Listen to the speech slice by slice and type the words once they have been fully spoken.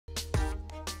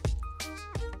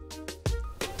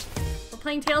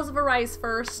playing Tales of Arise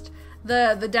first,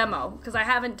 the demo, because I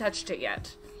haven't touched it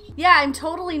yet. Yeah, I'm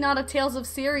totally not a Tales of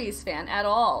Series fan at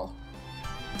all.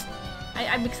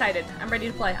 I'm excited. I'm ready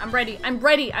to play. I'm ready. I'm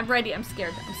ready. I'm ready. I'm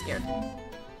scared. I'm scared.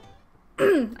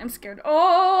 I'm scared.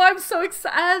 Oh, I'm so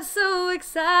excited. I'm so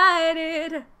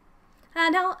excited. I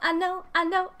know, I know, I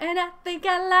know, and I think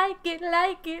I like it,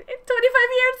 like it. In 25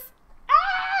 years.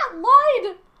 Ah!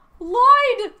 Lloyd!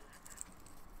 Lloyd!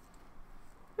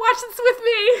 Watch this with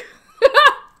me!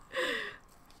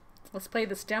 Let's play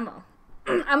this demo.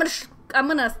 I'm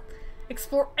gonna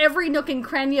explore every nook and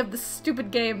cranny of this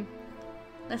stupid game.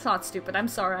 That's not stupid. I'm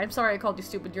sorry. I'm sorry I called you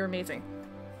stupid. You're amazing.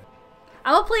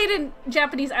 I'm gonna play it in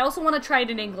Japanese. I also want to try it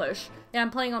in English. Yeah,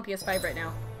 I'm playing on PS5 right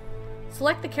now.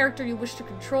 Select the character you wish to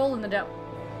control in the demo.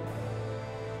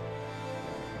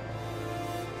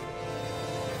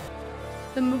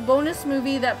 The bonus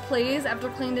movie that plays after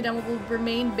playing the demo will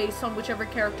remain based on whichever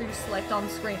character you select on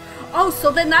screen. Oh,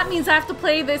 so then that means I have to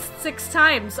play this 6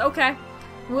 times. Okay.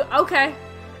 Okay.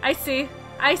 I see.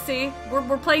 I see.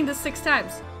 We're playing this 6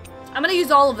 times. I'm gonna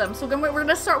use all of them. So we're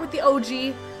gonna start with the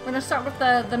OG. We're gonna start with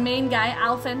the main guy,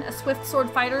 Alphen, a swift sword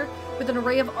fighter with an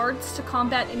array of arts to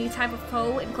combat any type of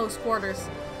foe in close quarters.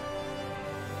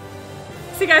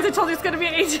 See guys, I told you it's gonna be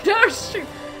an 18-hour stream.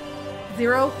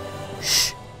 0.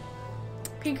 Shh.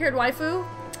 Pink-haired waifu?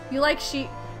 You like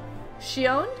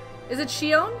Shion? Is it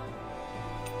Shion?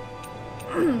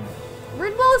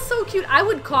 Rinwell is so cute. I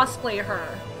would cosplay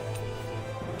her.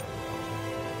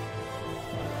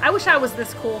 I wish I was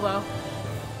this cool though.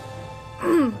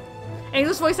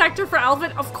 English voice actor for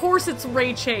Alvin? Of course it's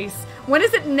Ray Chase. When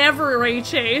is it never Ray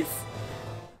Chase?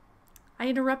 I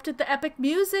interrupted the epic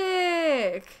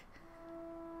music.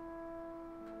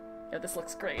 Yeah, this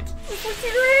looks great. This looks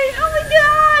great! Oh my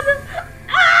god!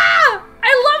 Ah!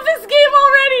 I love this game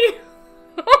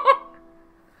already!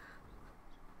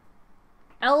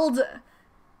 Eld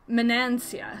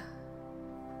Menancia.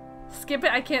 Skip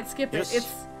it? I can't skip it. Yes.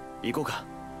 It's...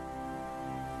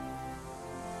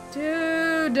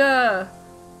 Dude!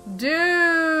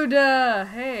 Dude!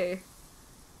 Hey.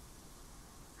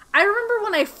 I remember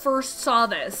when I first saw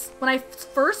this. When I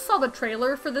first saw the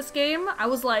trailer for this game, I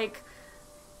was like...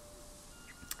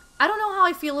 I don't know how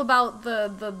I feel about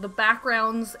the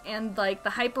backgrounds and like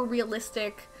the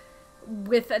hyper-realistic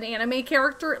with an anime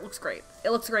character. It looks great.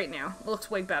 It looks great now. It looks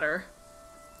way better.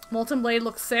 Molten Blade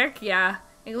looks sick, yeah.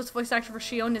 English voice actor for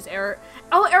Shion is Erica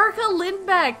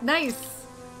Lindbeck! Nice!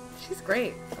 She's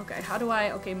great. Okay, how do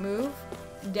I... Okay, move.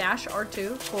 Dash,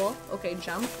 R2. Cool. Okay,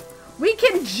 jump. We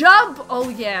can jump! Oh,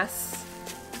 yes.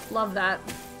 Love that.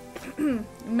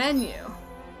 Menu.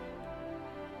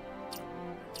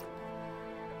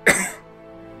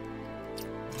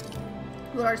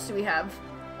 What arts do we have?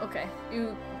 Okay,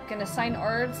 you can assign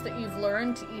arts that you've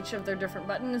learned to each of their different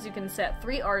buttons. You can set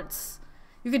 3 arts.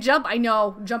 You can jump. I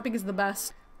know, jumping is the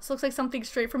best. This looks like something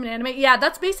straight from an anime. Yeah,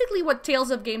 that's basically what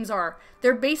Tales of games are.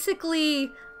 They're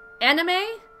basically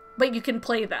anime, but you can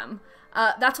play them.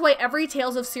 That's why every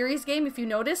Tales of series game, if you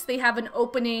notice, they have an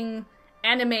opening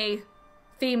anime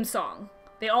theme song.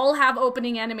 They all have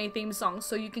opening anime theme songs,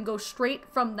 so you can go straight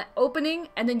from the opening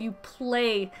and then you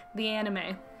play the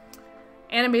anime.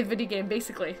 Anime video game,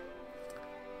 basically.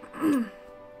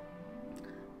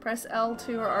 Press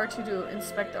L2 or R2 to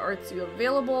inspect the arts you have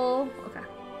available. Okay.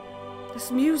 This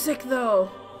music,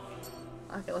 though.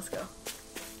 Okay, let's go.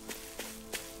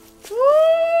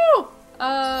 Woo!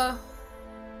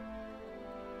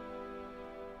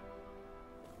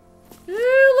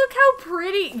 Ooh, look how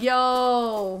pretty.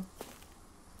 Yo.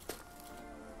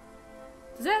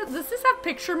 Does this have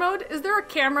picture mode? Is there a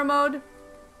camera mode?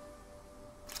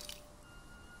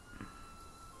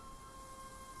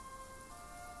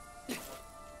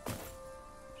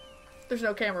 There's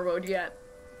no camera mode yet.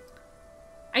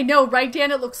 I know, right,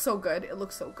 Dan? It looks so good. It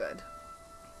looks so good.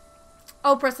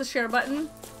 Oh, press the share button.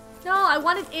 No, I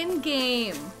want it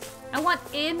in-game. I want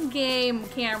in-game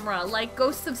camera, like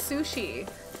Ghost of Sushi.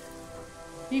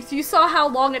 You saw how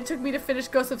long it took me to finish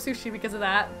Ghost of Sushi because of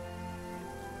that.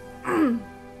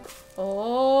 Oh!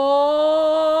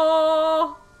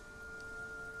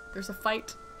 There's a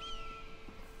fight.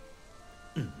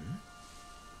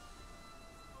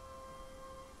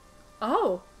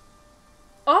 Oh.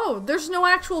 Oh, there's no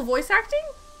actual voice acting?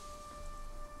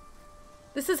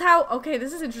 This is how... Okay,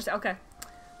 this is interesting. Okay.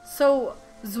 So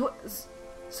Zoogles?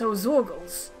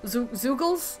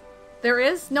 There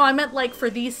is? No, I meant like for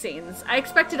these scenes. I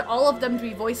expected all of them to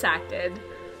be voice acted.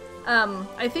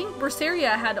 I think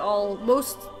Berseria had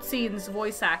most scenes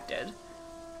voice acted.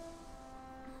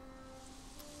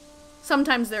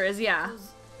 Sometimes there is, yeah.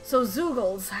 So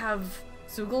Zoogles have...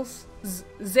 Zoogles?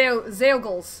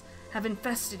 Zeogles have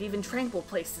infested even tranquil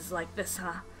places like this,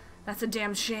 huh? That's a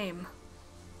damn shame.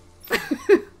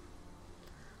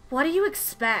 What do you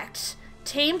expect?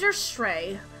 Tamed or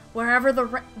stray, wherever the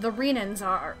Renans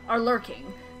are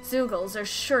lurking, Zoogles are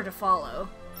sure to follow.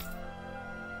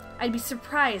 I'd be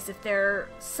surprised if there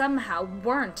somehow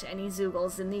weren't any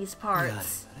Zoogles in these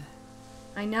parts.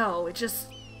 I know, it just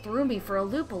threw me for a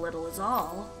loop a little is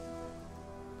all.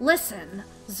 Listen,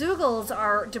 Zoogles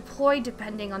are deployed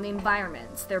depending on the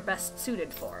environments they're best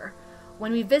suited for.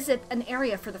 When we visit an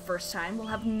area for the first time, we'll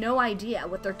have no idea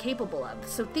what they're capable of,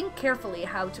 so think carefully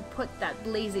how to put that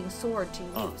blazing sword to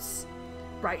use.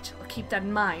 Right, I'll keep that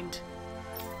in mind.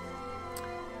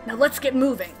 Now let's get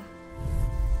moving.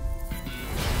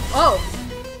 Oh!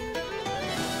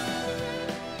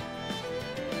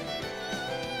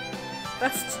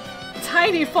 That's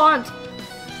tiny font!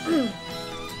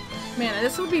 Man,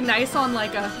 this would be nice on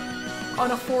like a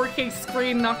 4K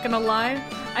screen, not gonna lie.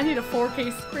 I need a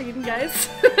 4K screen, guys.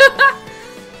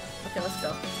 Okay, let's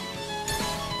go.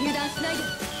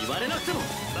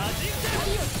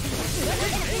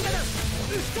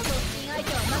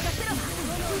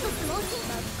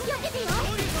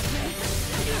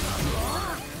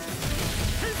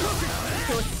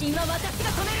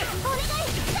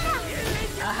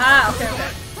 Aha, okay,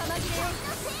 okay.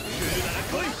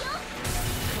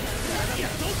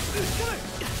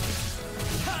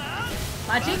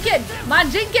 Majinkin!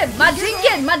 Majinkin!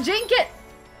 Majinkin! Majinkin!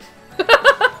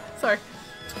 Sorry.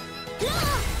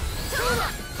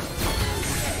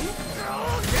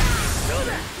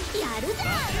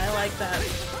 I like that.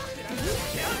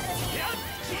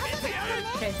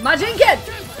 Okay, Majinkin!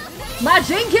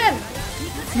 Majinkin!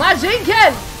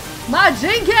 Majinkin!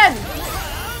 Majinkin!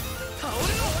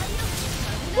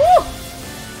 Woo!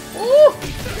 Woo!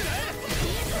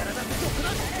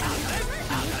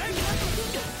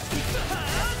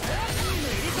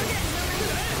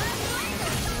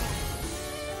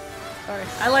 Sorry.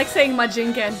 I like saying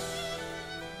Majinkin.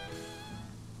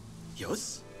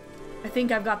 Yes? I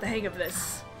think I've got the hang of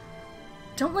this.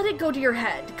 Don't let it go to your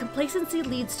head. Complacency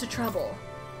leads to trouble.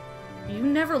 You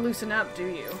never loosen up, do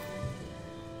you?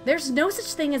 There's no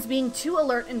such thing as being too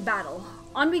alert in battle.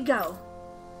 On we go.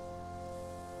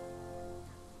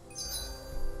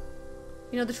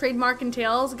 You know the trademark in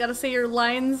Tales? Gotta say your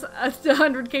lines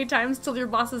 100k times till your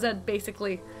boss is dead,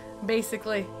 basically.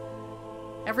 Basically.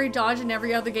 Every dodge in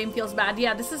every other game feels bad.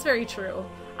 Yeah, this is very true.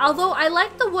 Although, I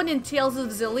like the one in Tales of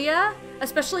Xillia,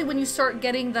 especially when you start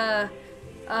getting the,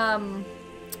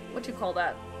 what do you call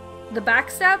that? The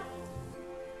backstep?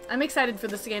 I'm excited for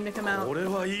this game to come out.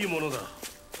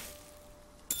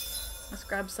 Let's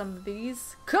grab some of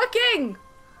these. Cooking!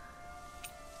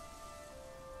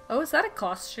 Oh, is that a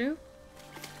costume?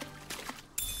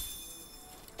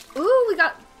 Ooh, we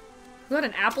got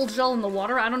an apple gel in the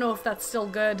water. I don't know if that's still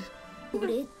good.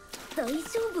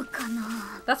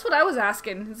 That's what I was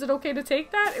asking. Is it okay to take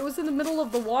that? It was in the middle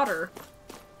of the water.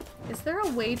 Is there a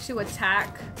way to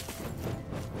attack?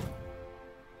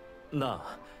 Nah.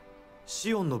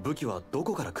 Shion no buki wa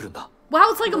doko kara kurun da?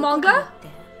 Wow, it's like a manga?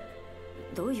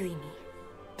 どういう意味?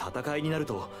 戦いになる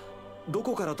とど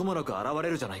こからともなく現れ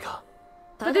るじゃないか。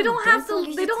 But they don't have the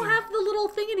little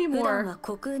thing 普段 anymore. は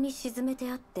虚空に沈め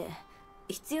てあって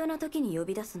必要な時に呼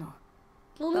び出すの。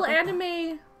 Little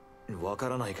anime. わか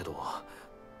らないけど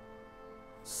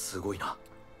すごいな。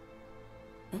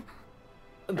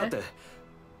だって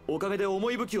おかげで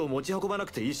重い武器を持ち運ばな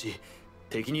くていいし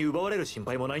敵に奪われる心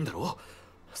配もないんだろ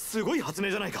う。すごい発明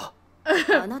じゃないか。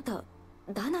あなた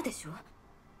ダナでしょ。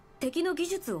敵の技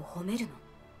術を褒めるの。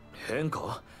変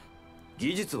か。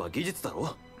技術は技術だ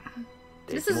ろ。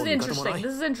 This is interesting. This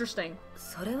is interesting.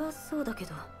 それはそうだけ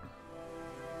ど。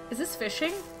 Is this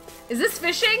fishing? Is this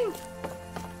fishing?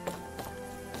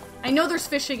 I know there's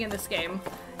fishing in this game.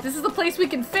 This is the place we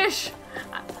can fish.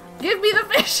 Give me the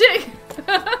fishing.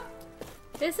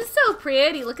 This is so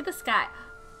pretty. Look at the sky.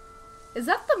 Is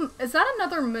that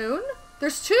another moon?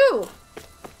 There's two.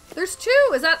 There's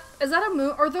two. Is that a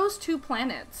moon? Or are those two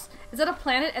planets? Is that a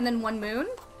planet and then one moon?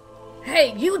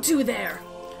 Hey, you two there.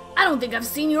 I don't think I've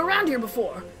seen you around here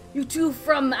before. You two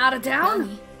from out of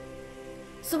town?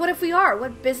 So what if we are?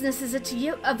 What business is it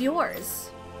of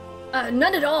yours?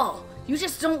 None at all. You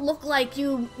just don't look like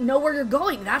you know where you're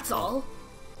going, that's all.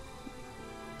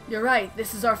 You're right,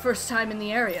 this is our first time in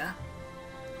the area.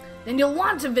 Then you'll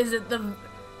want to visit the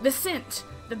Vicent,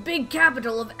 the big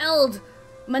capital of Eld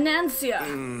Manancia.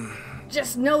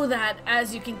 Just know that,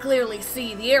 as you can clearly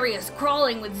see, the area is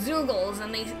crawling with Zoogles,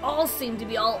 and they all seem to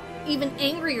be even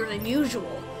angrier than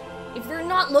usual. If you're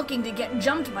not looking to get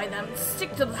jumped by them,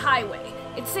 stick to the highway.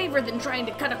 It's safer than trying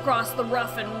to cut across the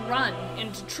rough and run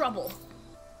into trouble.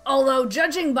 Although,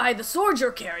 judging by the sword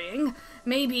you're carrying,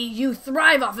 maybe you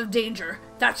thrive off of danger.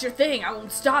 That's your thing, I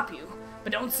won't stop you.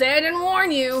 But don't say I didn't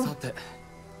warn you.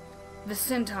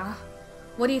 Vicent, huh?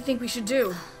 What do you think we should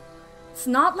do? It's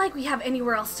not like we have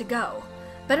anywhere else to go.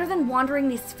 Better than wandering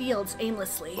these fields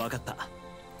aimlessly.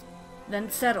 Then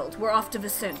settled, we're off to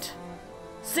Vicent.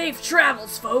 Safe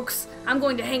travels, folks! I'm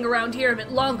going to hang around here a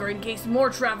bit longer in case more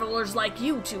travelers like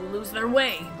you two lose their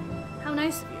way. How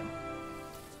nice of you.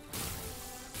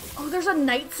 Oh, there's a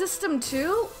night system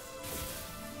too?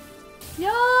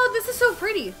 Yo, this is so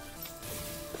pretty.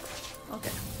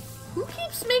 Okay. Who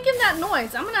keeps making that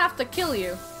noise? I'm gonna have to kill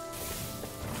you.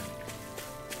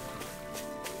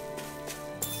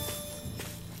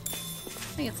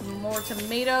 I get some more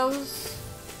tomatoes.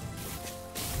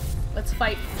 Let's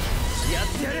fight.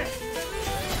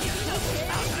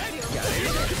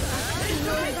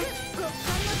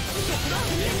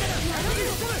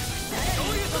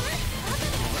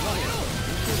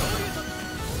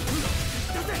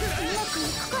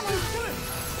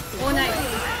 Oh, nice.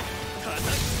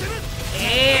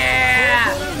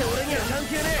 Yeah!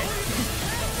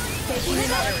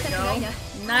 There we go.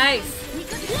 Nice.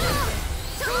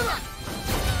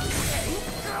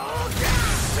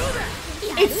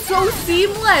 It's so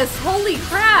seamless! Holy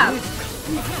crap!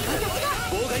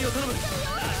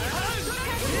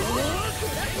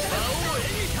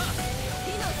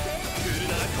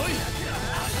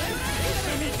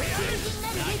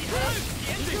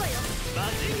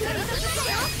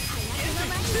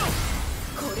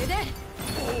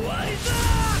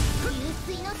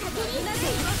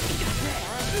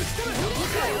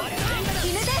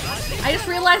 I just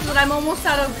realized that I'm almost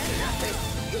out of...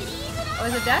 Oh,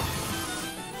 is it dead?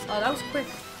 Oh, that was quick.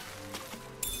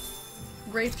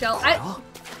 Grape gel.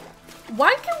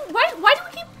 Why do we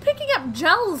keep picking up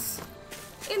gels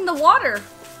in the water?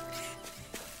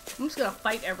 I'm just gonna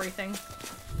fight everything.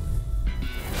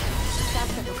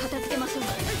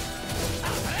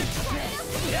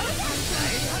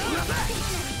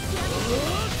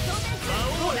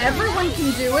 Oh, everyone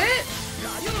can do it?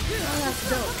 Oh, that's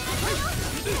dope.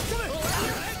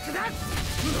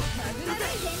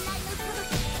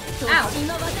 Ow.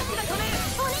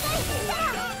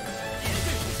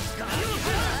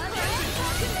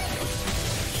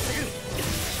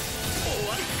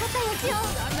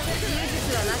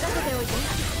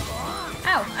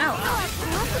 Ow, ow, ow.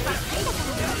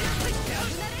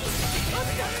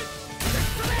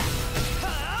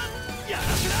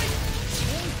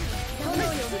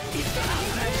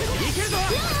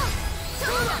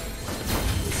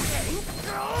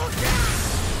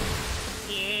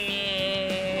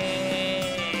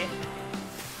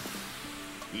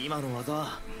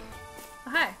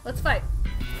 Hi, let's fight.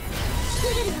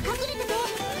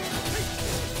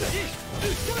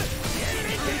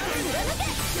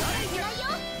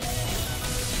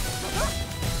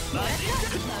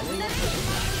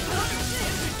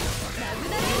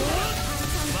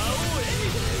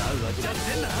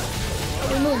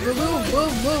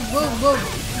 Move.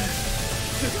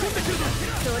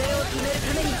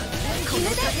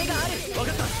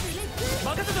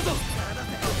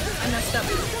 I messed up.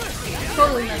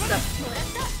 Totally messed up.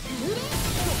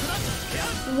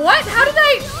 What? How did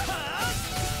I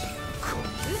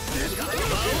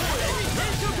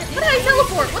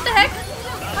teleport? What the heck?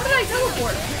 How did I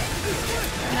teleport?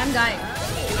 And I'm dying.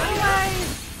 How do I...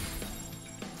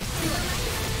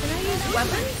 Can I use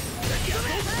weapons?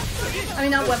 I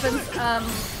mean, not weapons,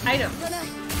 items.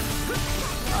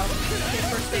 Oh, okay,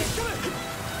 first aid.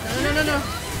 No.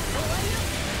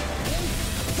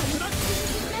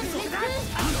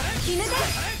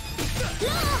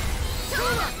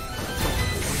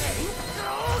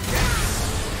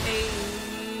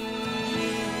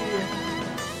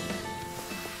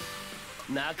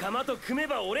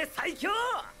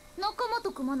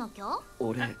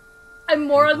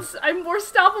 I'm more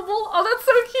stoppable. Oh, that's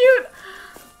so cute.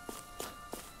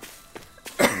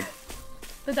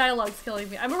 The dialogue's killing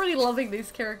me. I'm already loving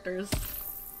these characters.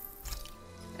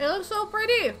 It looks so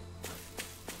pretty.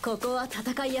 Let's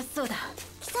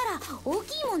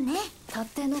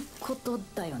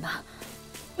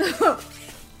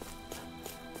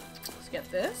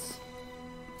get this.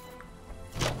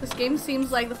 This game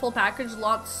seems like the full package,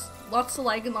 lots to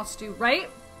like and lots to do, right?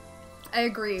 I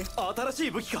agree. Oh,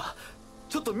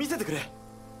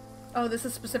 this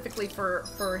is specifically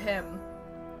for him.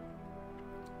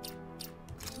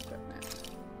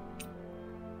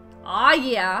 Ah,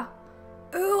 yeah.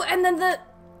 Ooh, and then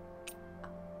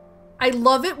I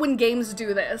love it when games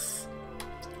do this.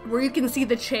 Where you can see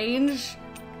the change.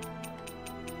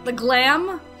 The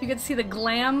glam. You can see the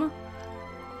glam.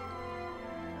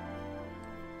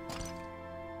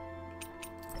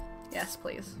 Yes,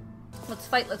 please. Let's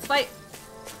fight, let's fight.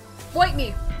 Fight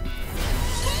me!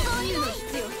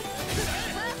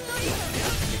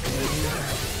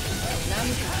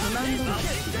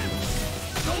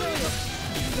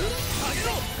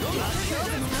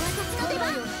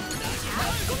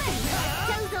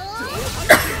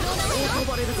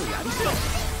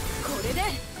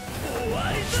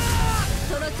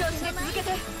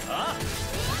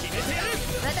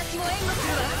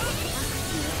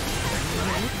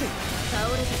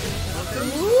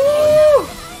 Ooh!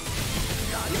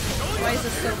 Why is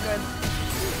this so good?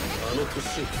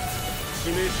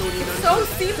 It's so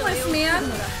seamless, man!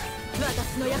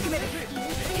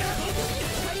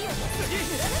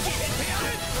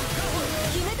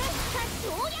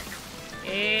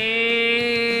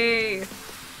 Hey!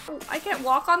 Oh, I can't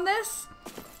walk on this?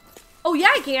 Oh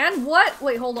yeah, I can! What?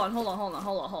 Wait, hold on.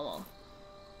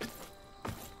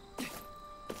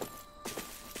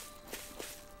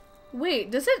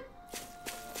 Wait, does it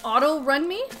auto-run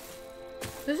me?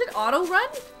 Does it auto-run?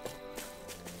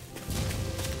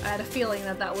 I had a feeling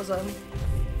that that was a...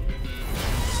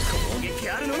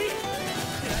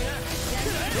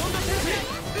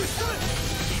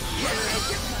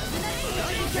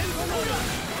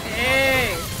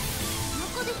 Hey!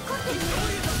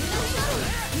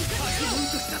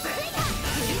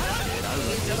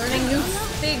 Learning new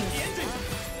things.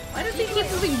 Why does he keep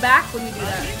moving back when we do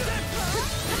that?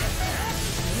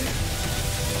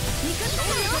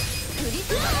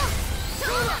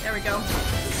 There we go.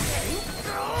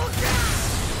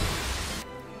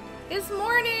 It's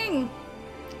morning!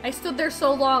 I stood there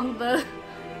so long, the...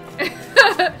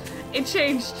 it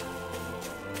changed.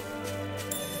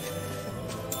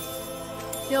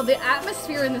 Yo, the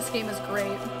atmosphere in this game is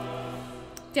great.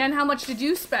 Dan, how much did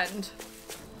you spend?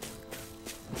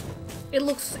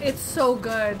 It's so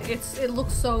good. It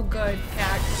looks so good,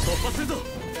 Cat.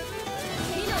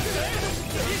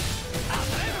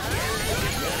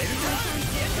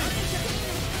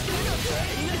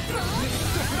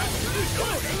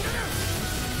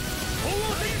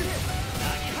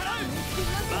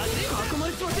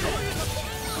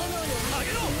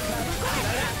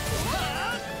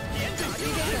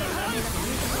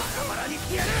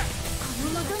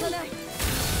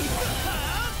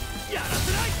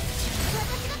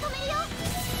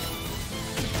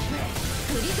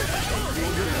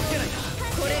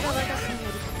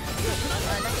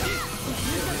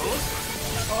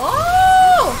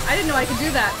 Oh! I didn't know I could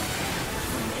do that.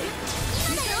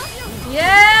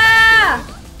 Yeah!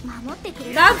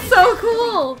 That's so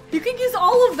cool! You can use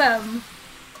all of them!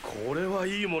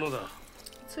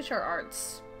 Let's switch our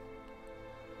arts.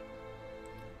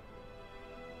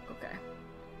 Okay.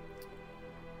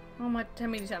 How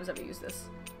many times have we used this?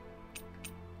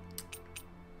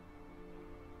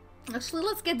 Actually,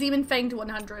 let's get Demon Fang to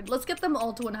 100. Let's get them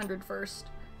all to 100 first.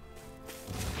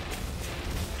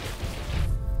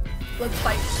 Let's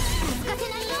fight.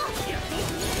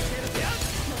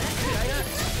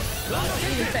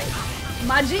 Demon Fang.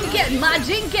 Majinken!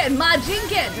 Majinken!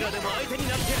 Majinken!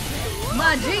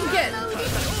 Majinken!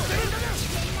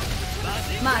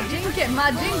 Majinken!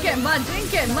 Majinken!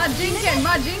 Majinken! Majinken!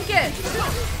 Majinken!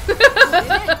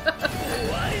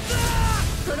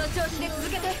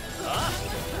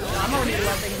 I'm already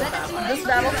loving the battle. This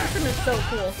battle system is so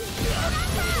cool.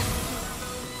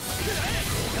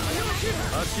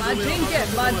 Majinken!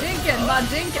 Majinken!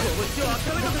 Majinken! This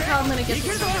is how I'm gonna get to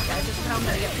 100, guys. This is how I'm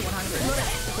gonna get to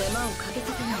 100.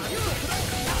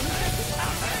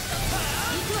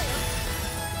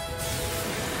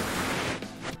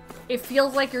 It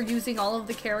feels like you're using all of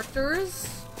the characters.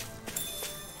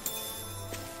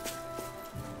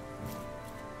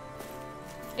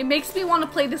 It makes me want to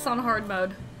play this on hard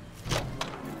mode.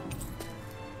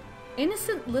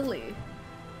 Innocent Lily.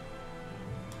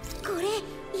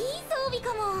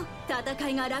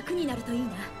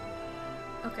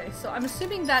 Okay, so I'm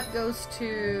assuming that goes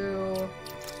to...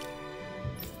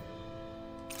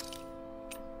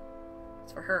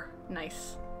 It's for her.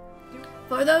 Nice.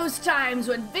 For those times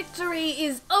when victory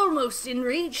is almost in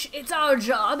reach, it's our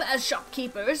job as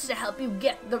shopkeepers to help you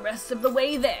get the rest of the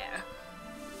way there.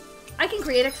 I can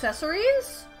create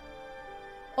accessories?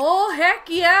 Oh, heck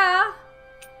yeah!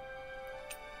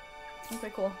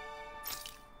 Okay, cool.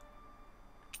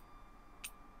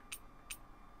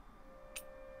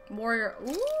 Warrior. Ooh,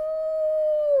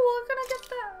 we're gonna get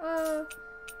that.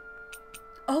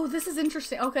 Oh, this is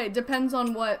interesting. Okay, depends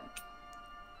on what.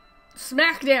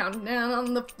 Smackdown. Down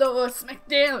on the floor.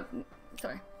 Smackdown.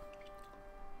 Sorry.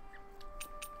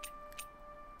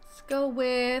 Let's go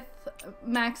with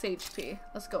max HP.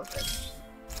 Let's go with this.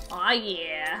 Aw,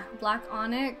 yeah. Black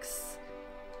Onyx.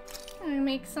 I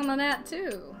make some of that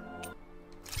too.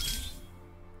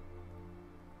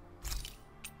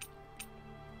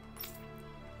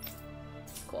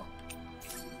 Cool.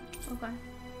 Okay.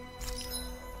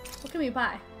 What can we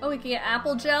buy? Oh, we can get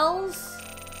apple gels.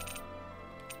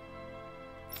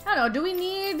 I don't know, do we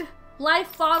need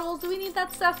life bottles? Do we need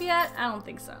that stuff yet? I don't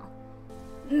think so.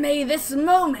 May this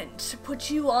moment put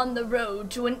you on the road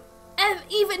to an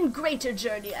even greater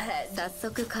journey ahead. 早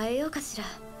速変えようかしら。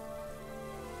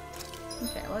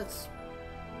 Okay, let's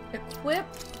equip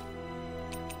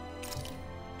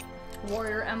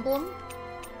warrior emblem.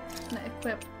 I'm gonna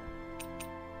equip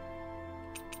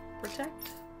protect.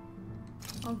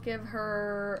 I'll give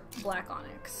her black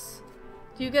onyx.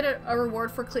 Do you get a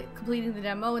reward for completing the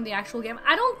demo in the actual game?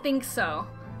 I don't think so.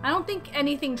 I don't think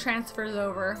anything transfers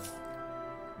over.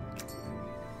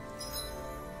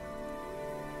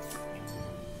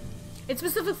 It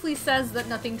specifically says that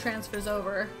nothing transfers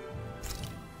over.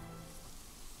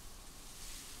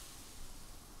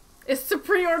 It's to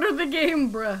pre-order the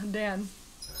game, bruh, Dan.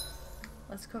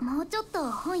 Let's go.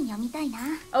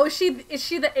 Oh, is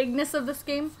she the Ignis of this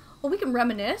game? Oh, we can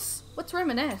reminisce. What's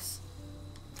reminisce?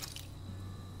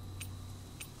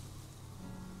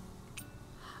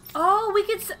 Oh, we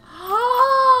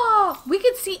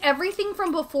could see everything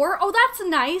from before. Oh, that's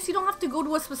nice. You don't have to go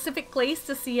to a specific place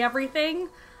to see everything.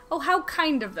 Oh, how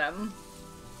kind of them.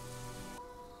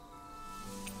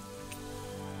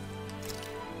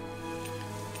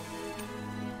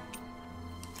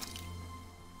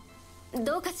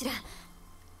 どうかしら。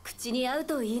口に合う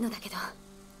といいのだけど。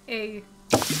Hey.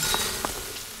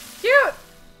 Cute!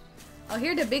 Oh,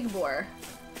 here the big boar.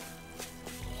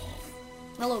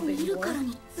 Hello, big boar. 見るから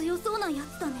に強そうなや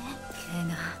つだね。ケ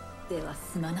ナでは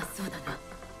済まなそうだな。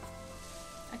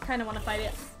I kind of want to fight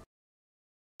it.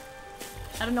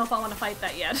 I don't know if I want to fight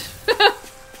that yet.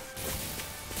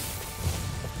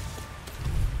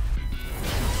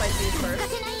 Fight these first.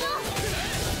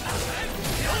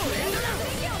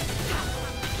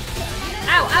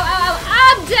 Ow, ow, ow, ow!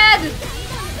 I'm dead!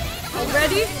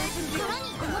 Already?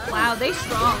 Wow, they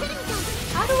strong.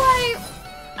 How do I...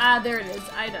 Ah, there it is.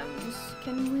 Items.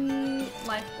 Can we...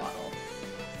 Life bottle.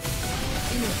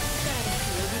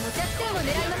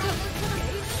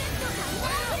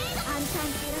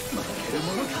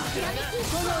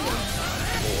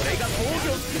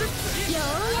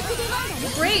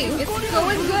 Great, it's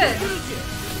going good.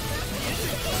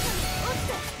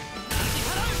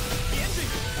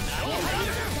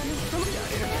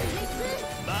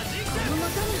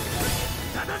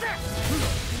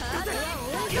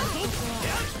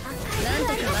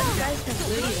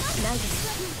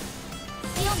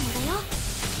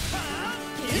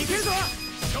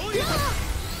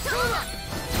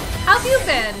 How have you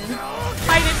been?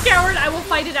 Fight it, coward! I will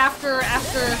fight it after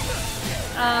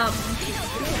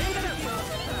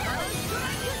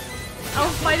I'll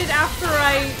fight it after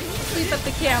I sleep at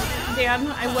the camp,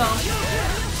 Dan. I will.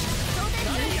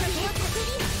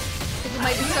 You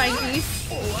might be trying East.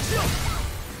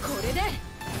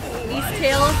 East,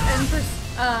 Tails, and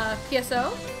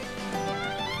PSO.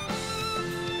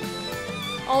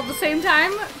 All at the same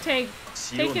time? Take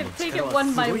it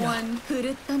one by one.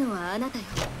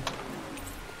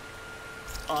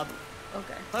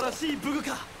 Okay.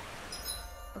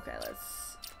 Okay,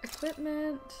 let's...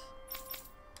 Equipment...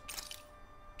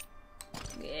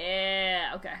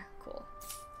 Yeah, okay, cool.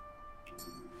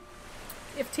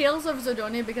 If Tales of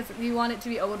ZorDon, because we want it to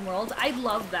be open world, I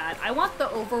love that. I want the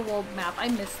overworld map. I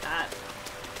miss that.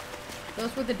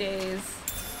 Those were the days.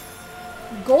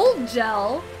 Gold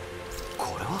gel?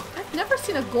 I've never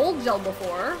seen a gold gel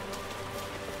before.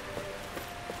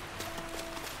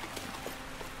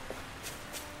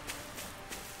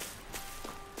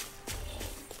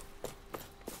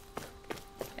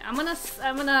 Okay, I'm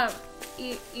gonna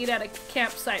eat at a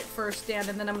campsite first, Dan,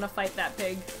 and then I'm gonna fight that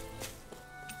pig.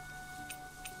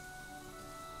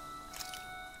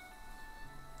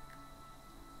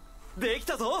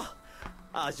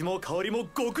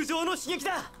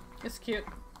 It's cute.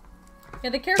 Yeah,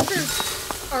 the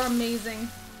characters are amazing.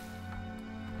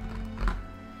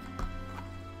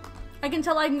 I can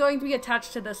tell I'm going to be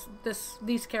attached to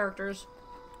these characters.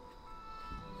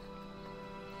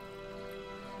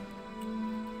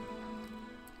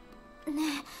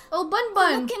 Oh, Bun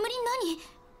Bun!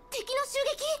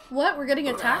 What? We're getting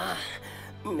attacked?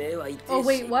 Oh,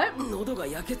 wait, what?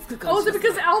 Oh, is it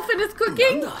because Alphen is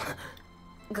cooking?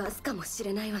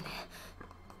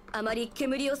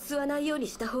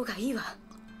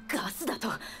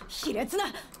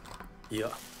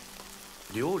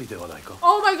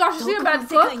 Oh my gosh, is he a bad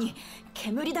cook?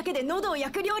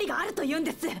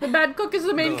 The bad cook is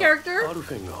the main character?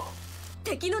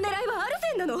 敵の狙いはアルフ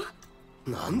ェンなの？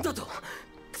なんだと？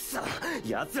くそ、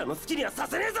奴らの好きにはさ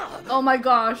せねえぞ。 Oh my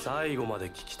gosh. 最後まで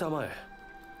聞きたまえ。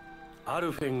ア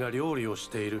ルフェンが料理をし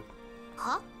ている。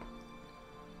は？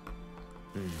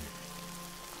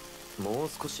もう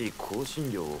少し香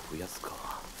辛料を増やすか。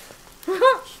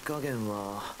火加減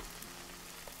は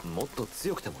もっと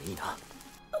強くてもいいな。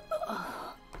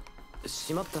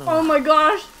しまったな。 Oh my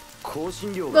gosh. 香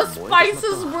辛料が The 燃えてし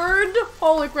spices まっ word.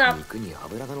 Holy た。 crap. 肉に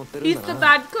油が乗ってる He's ん the だな。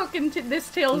 bad cook in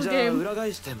this Tales じゃあ game. 裏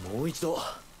返してもう一度。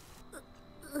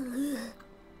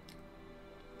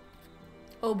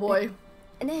 Oh boy.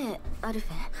 ねえアルフ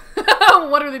ェ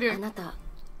What are they ン、あ doing? なた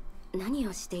何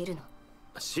をしているの？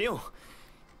シオン、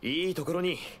いいところ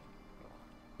に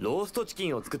ローストチキ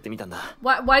ンを作ってみたんだ。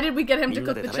 Why did we get him み to ん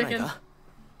な cook で the 食べない chicken? か？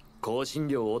香辛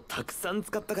料をたくさん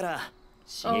使ったから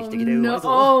刺 Oh 激的でうま no. いぞ。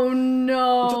 Oh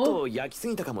ちょっ no. と焼きす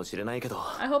ぎたかもしれないけど。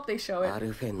 I hope they show ア it.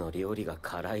 ルフェンの料理が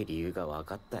辛い理由が分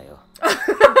かったよ。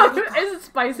 Is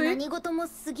it spicy? 何事も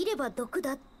過ぎれば毒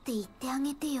だって言ってあ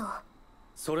げてよ。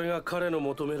それが彼の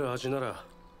求める味なら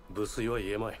無粋は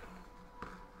言えまい。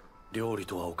料理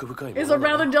とは奥深いもの Is a だ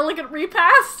rather な。 delicate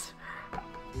repast?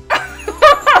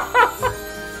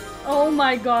 Oh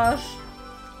my gosh.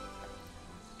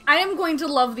 I am going to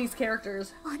love these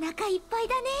characters. お腹いっぱい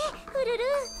だね、フルル。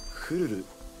フルル、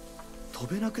飛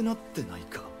べなくなってない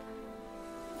か。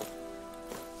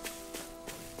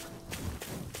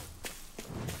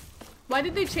Why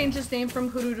did they change his name from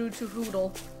Hururu to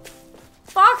Hoodle?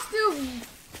 Fox dude,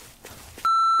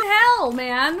 hell,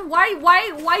 man. Why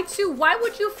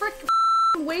would you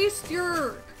waste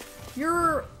your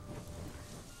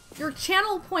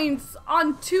channel points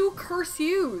on 2 curse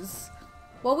yous?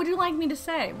 What would you like me to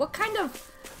say? What kind of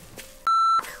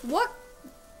what?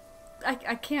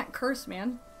 I can't curse,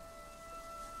 man.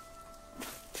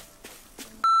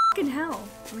 Fucking hell,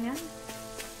 man.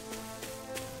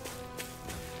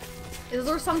 Is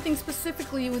there something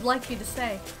specifically you would like me to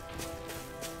say?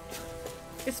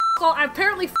 It's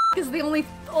apparently is the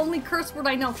only curse word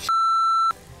I know.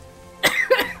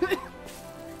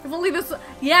 If only this,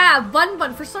 yeah,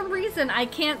 bun. For some reason, I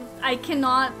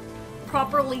cannot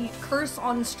properly curse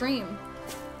on stream.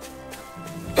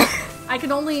 I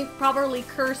can only properly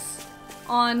curse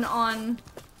on. Can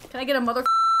I get a mother?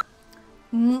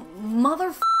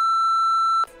 Mother.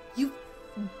 You.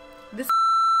 This.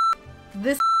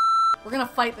 We're gonna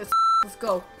fight this. Let's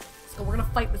go. Let's go. We're gonna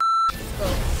fight this. Let's go.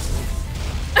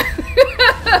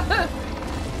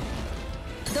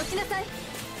 どきなさい。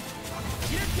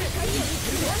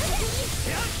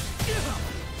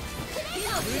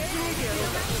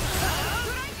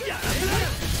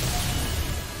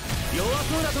弱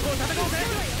そうなとこを戦おうぜ。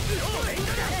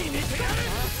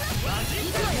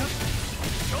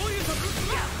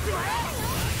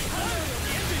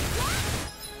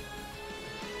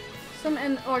 Some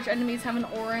large enemies have an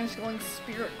orange glowing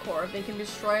spirit core. They can be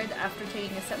destroyed after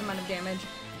taking a set amount of damage.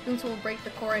 Goons will break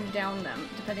the core and down them.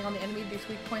 Depending on the enemy, these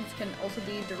weak points can also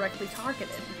be directly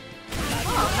targeted.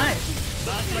 Oh, nice.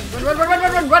 Run.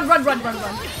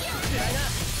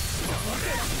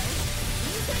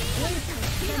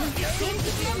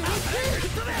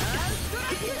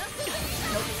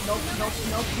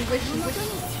 Nope. You wish.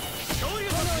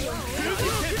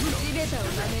 地べたを舐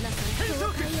めなさい。爽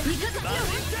快や味方よ。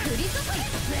降り注ぎ。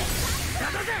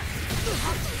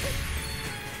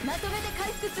まとめて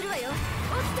回復するわよ。落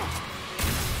ちて。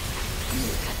向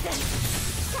かって。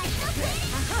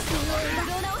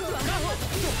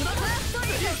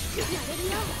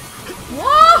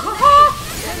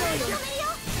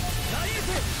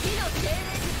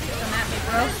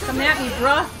Come at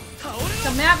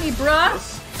me, bruh.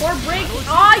 Or break.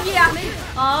 Oh yeah.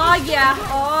 Ow.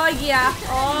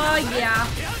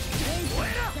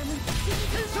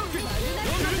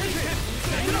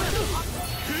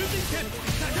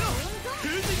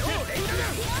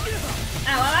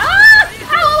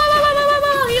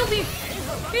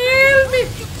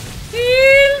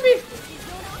 Heal me.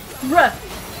 Bruh.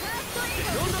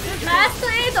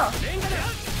 Master Edo.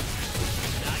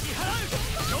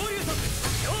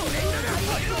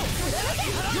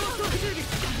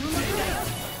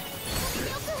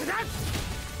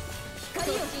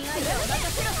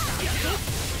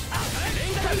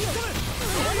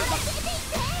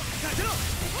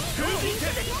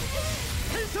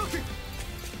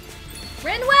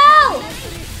 Renwell!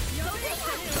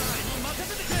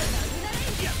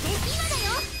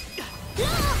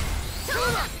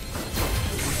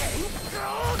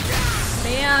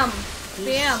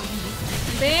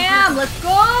 Bam! Let's go!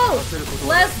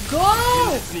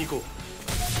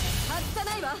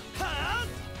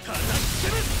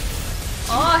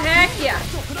 Oh heck yeah! yeah.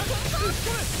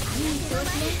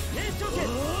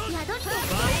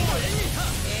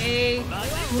 Hey.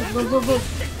 Move, move, move, move.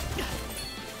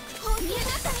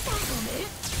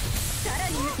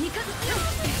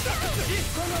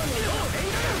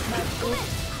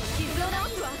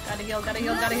 Gotta heal, gotta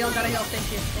heal, gotta heal, gotta heal.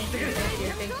 Thank you, thank you, thank you,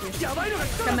 thank you.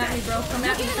 Come at me, bro. Come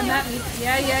at me, come at me.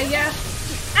 Yeah, yeah, yeah.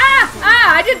 Ah!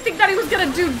 Ah! I didn't think that he was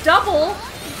gonna do double.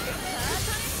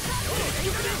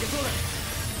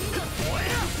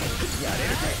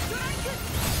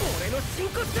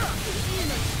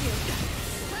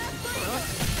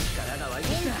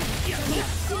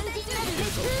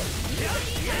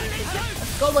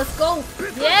 Let's go, let's go.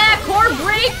 Yeah, core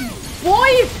break.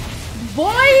 Boy!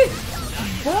 Boy!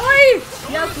 Boy!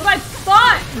 Yeah, that's what I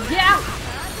thought. Yeah.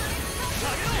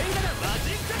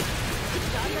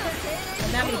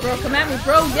 Come at me, bro. Come at me,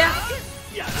 bro. Yeah.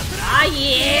 Ah,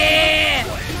 yeah.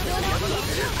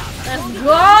 Let's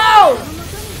go.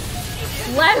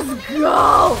 Let's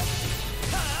go.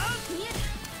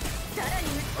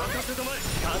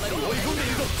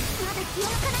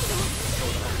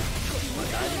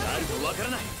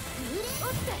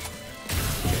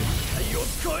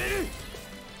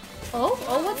 Oh,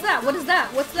 oh, what's that? What is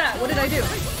that? What's that? What did I do?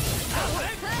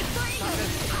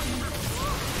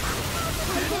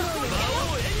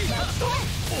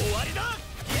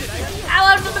 Ow,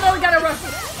 out of the middle, gotta run.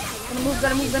 Gonna move,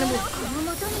 gotta move, gotta move.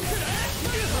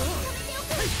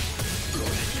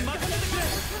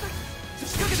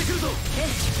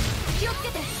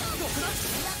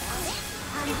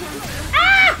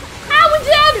 Ah! Ah, we're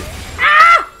dead!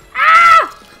 Ah! Ah!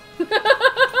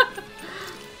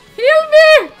 Heal me!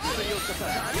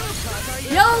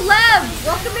 Yo, Lev!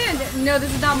 Welcome in! No,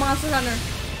 this is not Monster Hunter.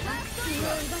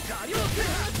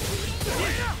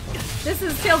 This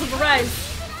is Tales of Arise.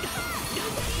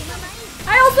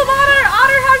 Hi, also Otter!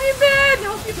 Otter, how have you been?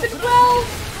 Hope you've been well.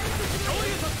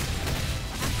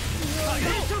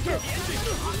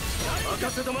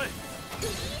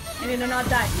 No, not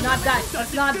die. Not die.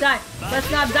 Let's not die. Let's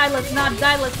not die. Let's not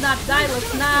die. Let's not die.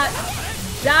 Let's not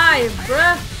die,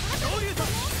 bruh.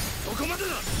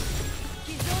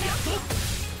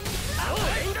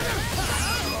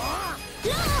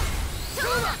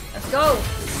 Let's go.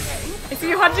 I see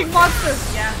you hunting monsters.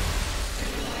 Yeah.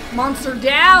 Monster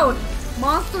down.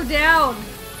 Monster down.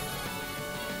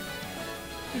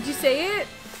 Did you say it?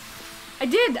 I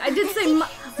did. I did say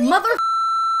mother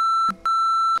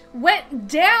went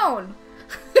down.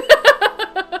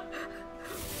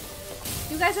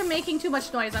 You guys are making too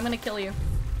much noise. I'm gonna kill you.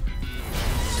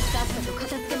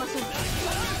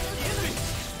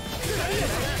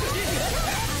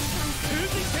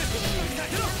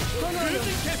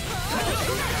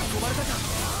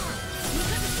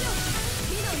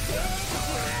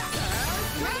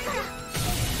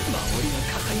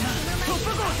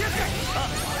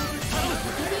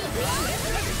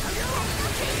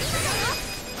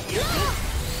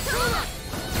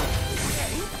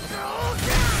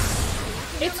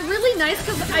 It's really nice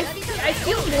because I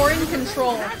feel more in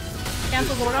control.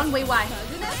 Cancel ZorDon? Wait, why?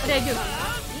 What did I do?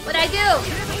 What did I do?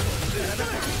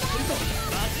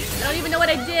 I don't even know what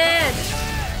I did.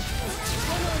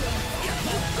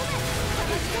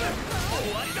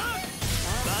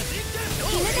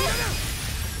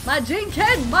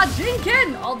 Majinken!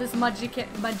 Majinken! All this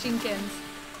Majinkins.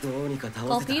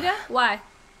 Faltita? Why?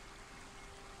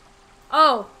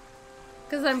 Oh.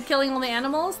 Because I'm killing all the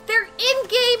animals? They're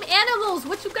in-game animals!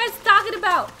 What you guys talking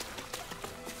about?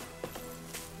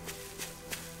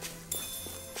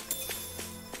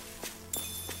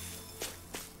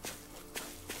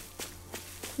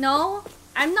 No,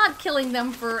 I'm not killing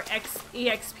them for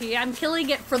EXP. I'm killing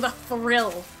it for the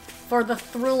thrill. For the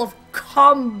thrill of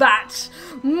combat.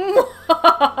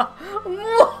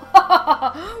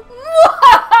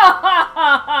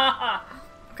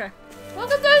 Okay.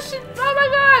 Look at this shit! Oh my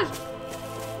gosh!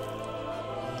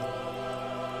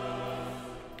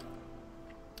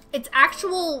 It's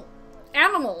actual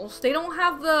animals. They don't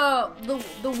have the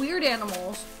weird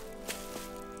animals.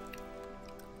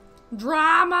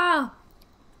 Drama.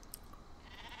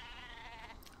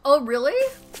 Oh, really?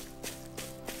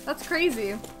 That's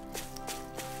crazy.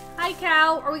 Hi,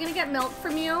 cow. Are we gonna get milk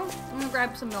from you? I'm gonna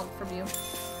grab some milk from you.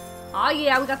 Oh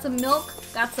yeah, we got some milk.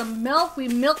 Got some milk. We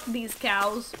milk these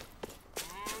cows.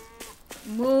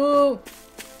 Moo.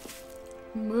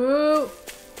 Moo.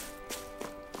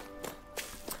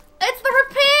 It's the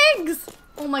Rapigs!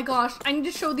 Oh my gosh, I need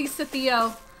to show these to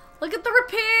Theo. Look at the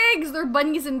Rapigs! They're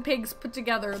bunnies and pigs put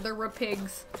together. They're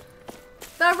Rapigs.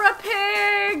 The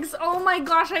Rapigs! Oh my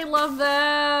gosh, I love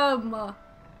them!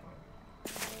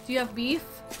 Do you have beef?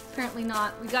 Apparently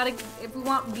not. We gotta, if we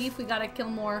want beef, we gotta kill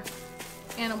more.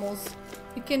 animals.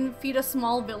 You can feed a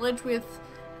small village with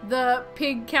the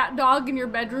pig, cat, dog in your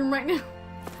bedroom right now.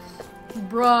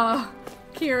 Bruh.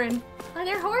 Kieran. Oh,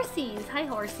 they're horsies. Hi,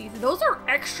 horsies. Those are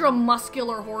extra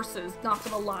muscular horses, not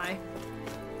gonna lie.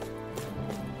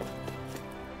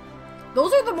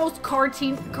 Those are the most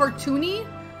cartoony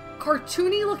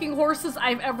looking horses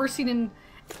I've ever seen in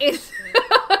a recent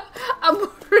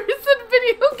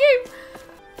video game.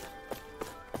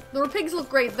 The pigs look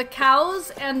great. The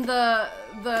cows and the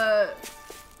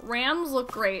rams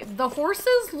look great. The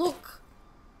horses look...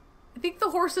 I think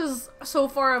the horses so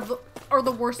far are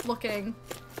the worst looking.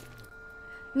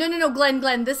 No,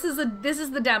 Glenn. This is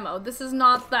the demo. This is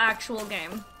not the actual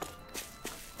game.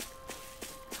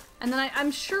 And then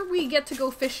I'm sure we get to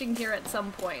go fishing here at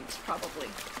some point, probably.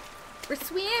 We're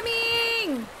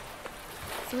swimming!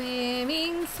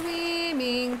 Swimming. See,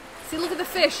 look at the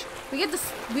fish. We get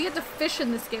to fish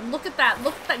in this game. Look at that.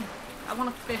 Look at that. I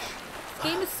want to fish. This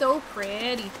game is so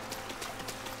pretty.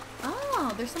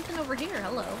 Oh, there's something over here.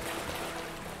 Hello.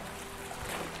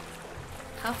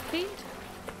 Huff paint?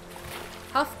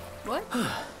 Huff... what?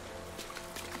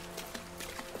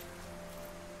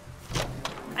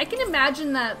 I can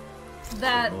imagine that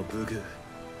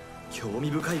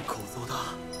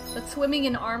swimming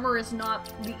in armor is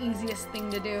not the easiest thing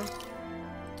to do. I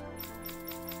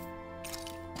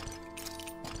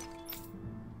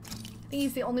think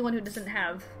he's the only one who doesn't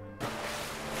have.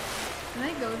 Can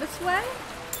I go this way?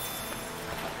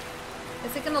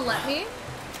 Is it gonna let me?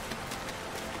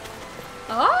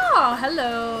 Oh,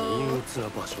 hello.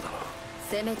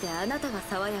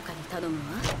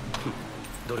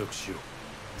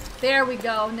 There we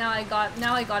go. Now I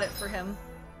got it for him.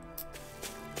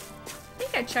 I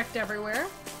think I checked everywhere.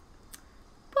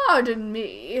 Pardon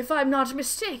me if I'm not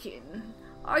mistaken.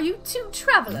 Are you two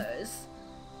travelers?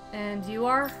 And you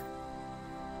are?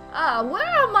 Ah,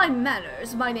 where are my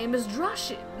manners? My name is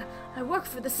Drashin. I work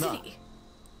for the city.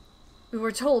 We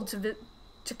were told to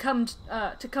come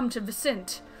to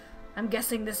Vicent. I'm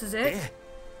guessing this is it?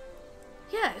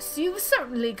 Yes, you've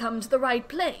certainly come to the right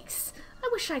place. I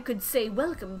wish I could say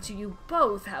welcome to you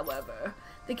both, however.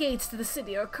 The gates to the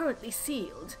city are currently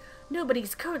sealed.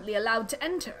 Nobody's currently allowed to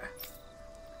enter.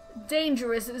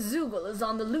 Dangerous Zoogle is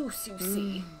on the loose, you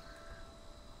see.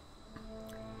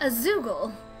 A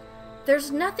Zoogle?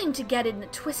 There's nothing to get in a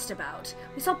twist about.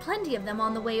 We saw plenty of them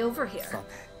on the way over here.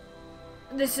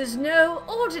 This is no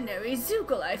ordinary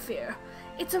Zoogle, I fear.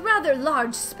 It's a rather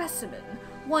large specimen,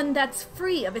 one that's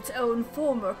free of its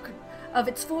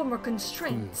former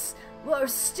constraints.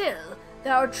 Worse still,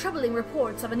 there are troubling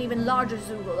reports of an even larger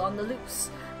Zoogle on the loose,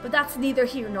 but that's neither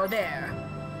here nor there.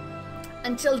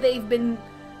 Until they've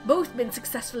both been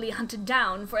successfully hunted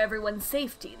down for everyone's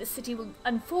safety, the city will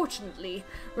unfortunately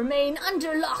remain under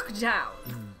lockdown.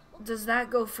 Does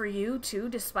that go for you too,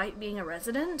 despite being a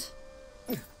resident?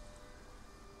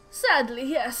 Sadly,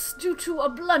 yes. Due to a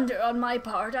blunder on my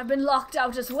part, I've been locked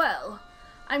out as well.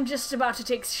 I'm just about to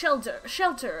take shelter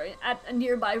at a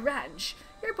nearby ranch.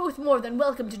 You're both more than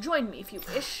welcome to join me if you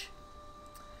wish.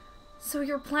 So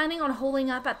you're planning on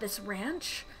holing up at this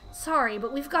ranch? Sorry,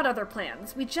 but we've got other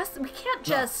plans. We can't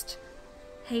just...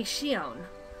 Hey, Shion.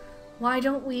 Why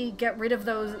don't we get rid of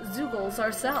those Zoogles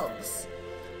ourselves?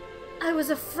 I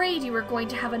was afraid you were going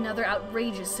to have another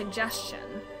outrageous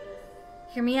suggestion.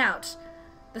 Hear me out.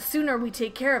 The sooner we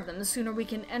take care of them, the sooner we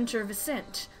can enter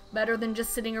Vicent. Better than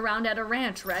just sitting around at a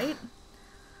ranch, right?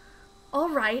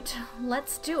 Alright,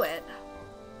 let's do it.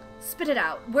 Spit it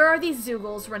out. Where are these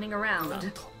Zoogles running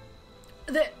around?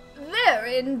 They're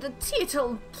in the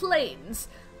Teetle Plains.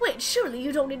 Wait, surely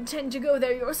you don't intend to go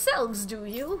there yourselves, do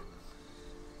you?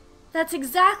 That's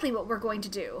exactly what we're going to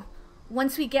do.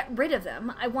 Once we get rid of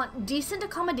them, I want decent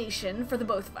accommodation for the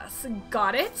both of us.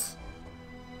 Got it?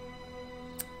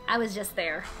 I was just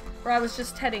there. Or I was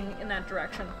just heading in that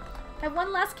direction. I have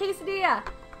one last quesadilla.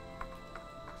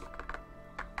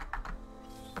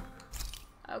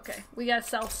 Okay, we gotta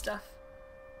sell stuff.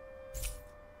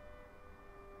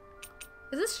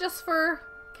 Is this just for...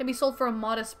 Can be sold for a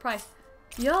modest price.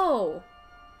 Yo!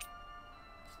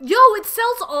 Yo, it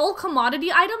sells all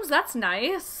commodity items? That's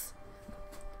nice.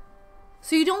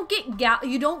 So you don't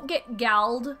get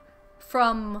galled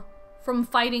from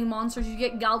fighting monsters, you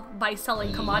get galled by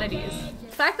selling commodities.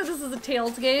 The fact that this is a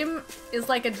Tales game is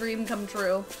like a dream come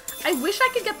true. I wish I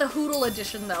could get the Hoodle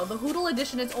edition though. The Hoodle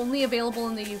edition is only available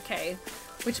in the UK,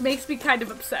 which makes me kind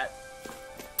of upset.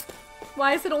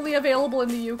 Why is it only available in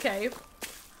the UK?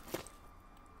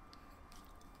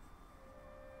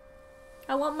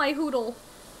 I want my Hoodle.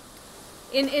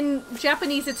 In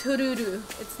Japanese it's Hururu.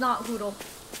 It's not Hoodle.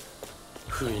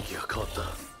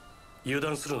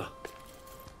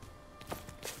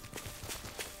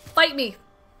 Fight me.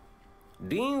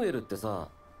 リンウェルってさ、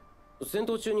戦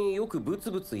闘中によくブツ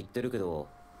ブツ言ってるけど、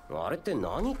あれって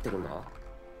何言ってるんだ？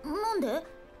なんで？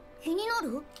気にな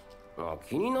る？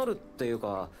気になるっていう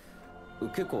か、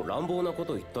結構乱暴なこ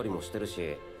と言ったりもしてる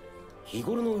し、日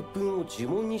頃の鬱憤を呪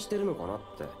文にしてるのかなっ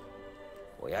て。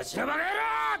親父のバカ野郎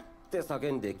って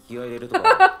叫んで気合い入れると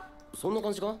かそんな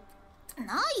感じか？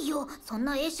ないよ、そん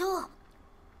な栄称。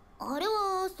あれ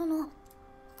は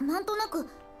なんとなく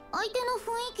相手の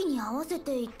雰囲気に合わせ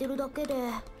て言ってるだけで。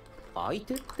相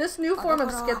手？ This new form of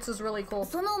skits is really cool.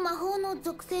 その魔法の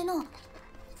属性の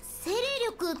精霊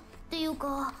力っていう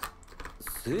か。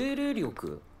精霊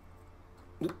力？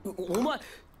お前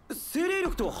精霊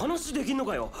力と話できんの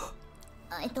かよ。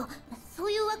そ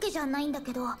ういうわけじゃないんだ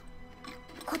けど、言葉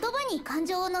に感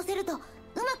情を乗せるとう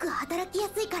まく働きや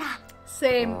すいから。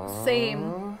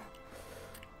Same.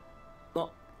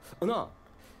 なあ、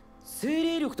精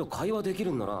霊力と会話でき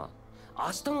るんなら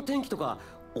明日の天気とか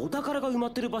お宝が埋ま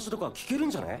ってる場所とか聞けるん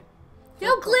じゃね？ Yo,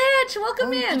 Glitch, welcome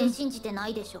本気で in. 信じてな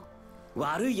いでしょ。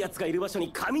悪い奴がいる場所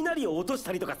に雷を落とし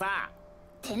たりとかさ。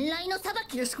天雷の裁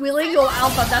き。 You're squealing, yo,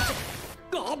 Alpha. That's.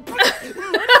 あっぶ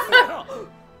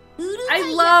I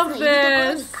love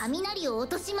this. 雷を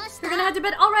落としました。 You're gonna head to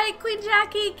bed. All right, Queen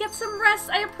Jackie, get some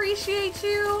rest. I appreciate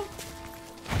you.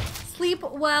 Sleep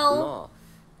well. なあ、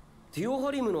ティオ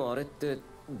ハリムのあれって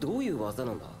どういう技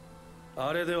なんだ？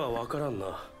あれでは分からん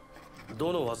な。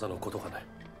どの技のことかね。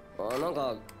なん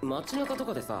か街中と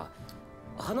かでさ、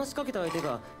話しかけた相手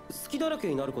が好きだらけ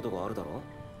になることがあるだろ？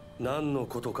何の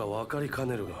ことか分かりか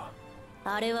ねるが。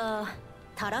あれは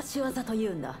たらし技とい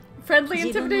うんだ。 Friendly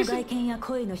自分の intimidation. 外見や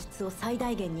声の質を最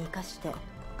大限に生かして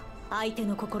相手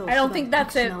の心を I don't 縛る think that's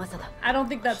特殊 it. な技だ。 I don't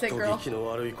think that's it, 人 girl. 聞きの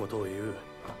悪いことを言う。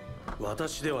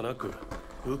私ではなく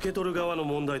受け取る側の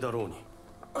問題だろうに。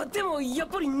でもやっ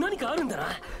ぱり何かあるんだな。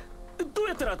どう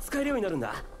やったら使えるようになるん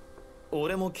だ？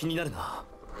俺も気になるな。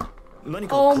何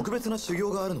か特別な修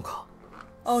行があるのか？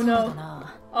 Oh そうだ no.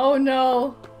 な。 Oh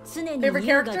no. 常に Favorite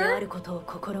優雅で character? あることを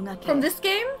心がけ、 From this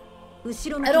game?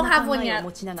 後ろ I 向 don't き have な one 考えを yet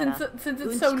持ちながら since it's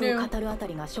うんち so く new. を語るあた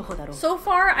りが初歩だろう。 So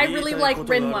far, I really like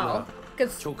Rinwell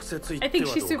because 直接言 I って think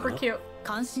は she's どう super かな。 cute.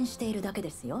 感心しているだけで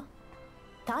すよ。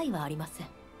他はありません。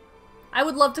 I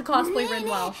would love to cosplay ねえねえ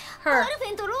Rinwell. ア Her ルフ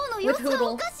ェンとローの様子 With が Hoodle.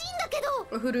 おかしいんだけ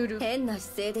ど。 or Hurudu. 変な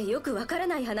姿勢でよくわから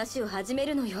ない話を始め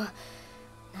るのよ。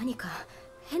何か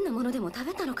変なものでも食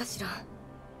べたのかしら。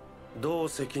どう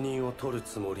責任を取る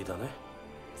つもりだね。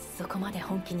そこまで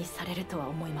本気にされるとは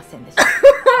思いませんでした。 Oh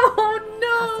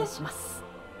反 no! 省します。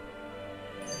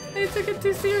 They took it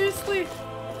too seriously.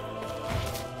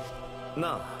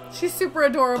 なあ、 She's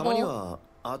super たまに adorable. は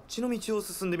あっちの道を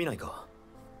進んでみないか？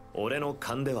俺の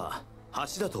勘では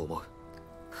橋だと思う。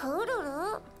フルル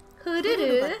フ Hurudu? ル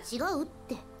ルが違うっ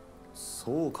て。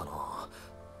そうかな。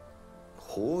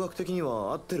法学的に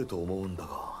は合ってると思うんだ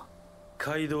が。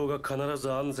街道が必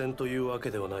ず安全というわけ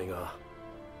ではないが、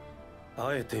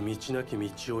あえて道なき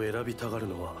道を選びたがる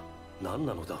のは何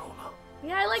なのだろう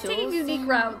な。 Yeah, I like taking unique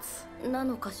routes. な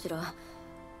のかしら。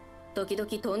時々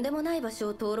とんでもない場所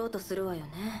を通ろうとするわよ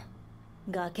ね。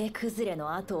崖崩れ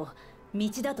の後を道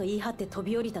だと言い張って飛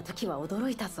び降りた時は驚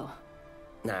いたぞ。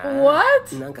なあ、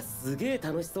 What? なんかすげえ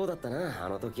楽しそうだったな、あ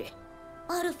の時。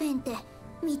アルフェンって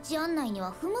道案内に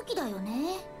は不向きだよ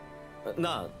ね。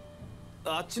な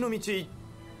あ、あっちの道。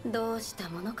どうした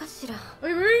ものかしら。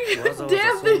 Wait, wait. わざわざ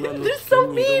Damn, そんな they're の so 危険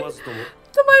に mean 挑まずとも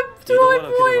to 挑 my まな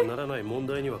けれ boy. ばならない問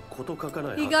題には事欠かな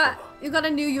いは You ずだ got you got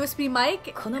a new USB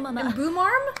mic このまま and boom arm?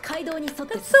 街道に沿って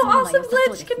That's 進 so むのが awesome, 良さそう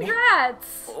Glitch. ですね。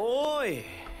 Congrats. おい、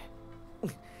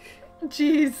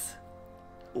 Jeez.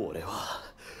 俺は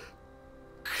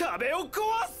壁を壊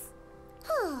す。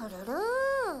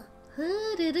フ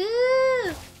ルル Hurudu.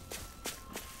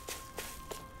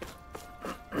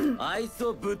 あいつ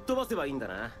をぶっ飛ばせばいいんだ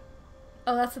な。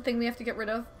 Oh, that's the thing we have to get rid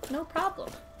of. No problem.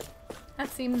 That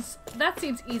seems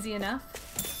easy enough.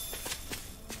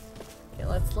 Okay,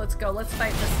 let's go. Let's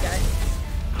fight this guy.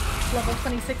 Level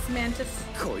 26 Mantis.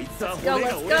 こいつは Let's go, 骨が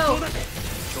let's 折れそう go. だ。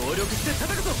協力して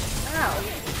叩くぞ。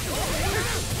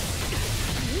 Ow.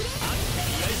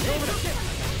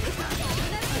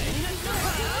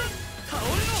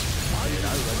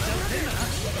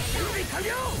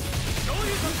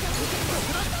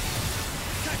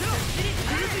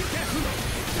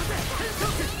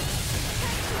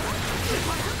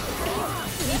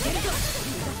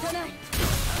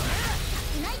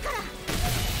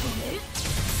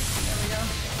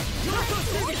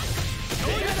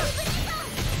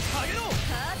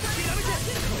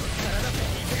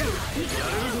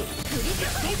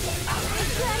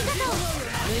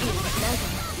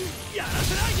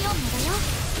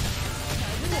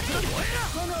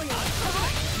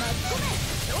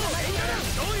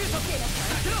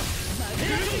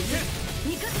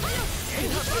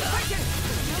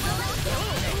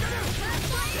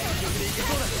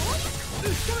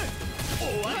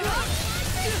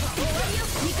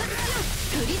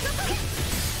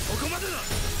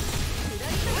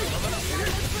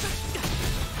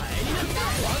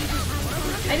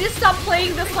 I need to stop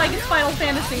playing this like it's Final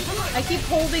Fantasy. I keep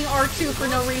holding R2 for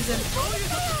no reason.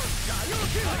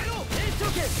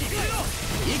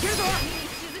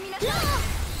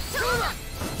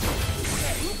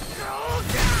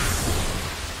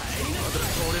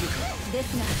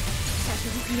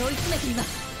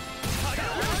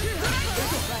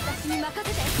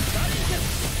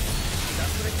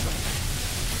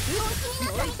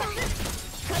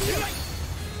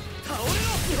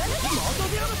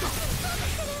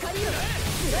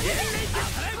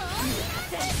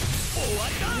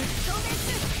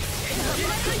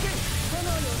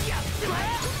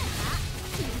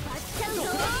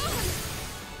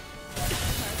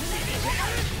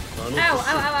 Ow, ow,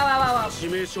 ow, ow, ow, ow, ow. 致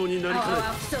命傷になりかねない。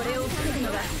それを防ぐ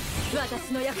のが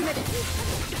私の役目です。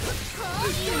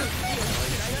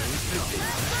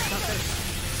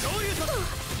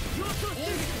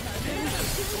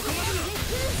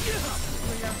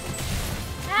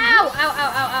Ow, ow, ow,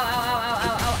 ow, ow, ow, ow,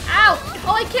 ow, ow, ow.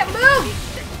 Oh, I can't move.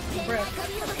 Bruh.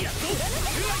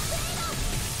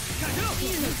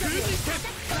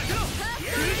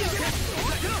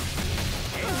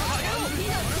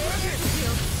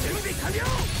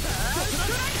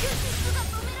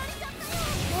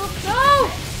 No!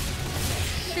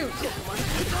 Shoot.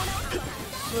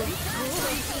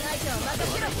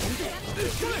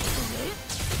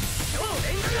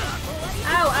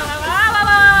 Ow, ow, ow, ow, ow,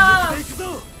 ow, ow.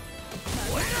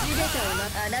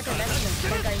 あなたなしの戦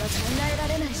いは考えら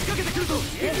れない。仕掛けてくるぞ。本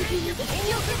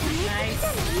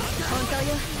当よ。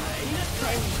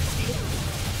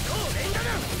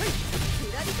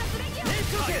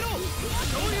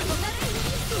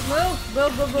 Move,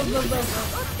 move, move, move, move, move.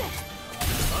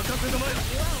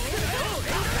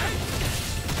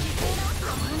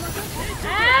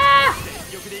 Ah!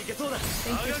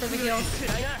 Thank you for the heal.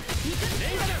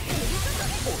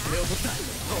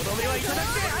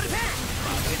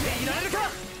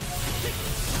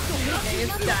 Okay,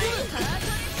 it's dying.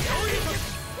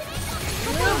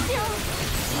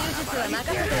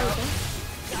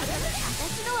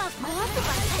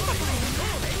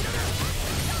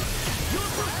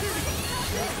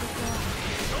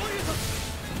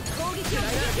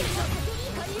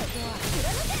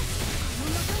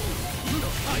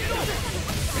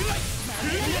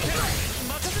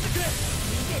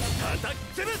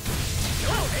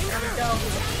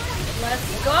 Let's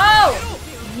go!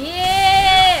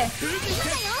 Yeah!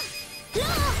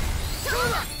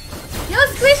 Yo,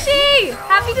 Squishy!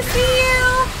 Happy to see you!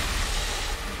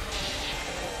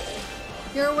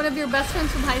 You're one of your best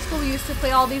friends from high school. We used to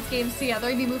play all these games together,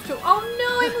 and you moved to— oh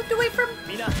no, I moved away from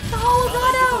the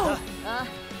Hollow.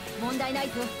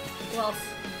 Who else?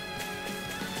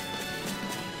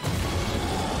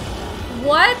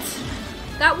 What?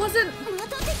 That wasn't—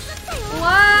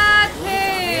 what?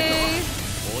 Hey!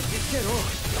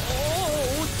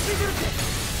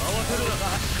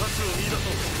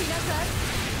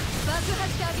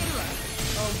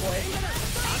 Oh boy.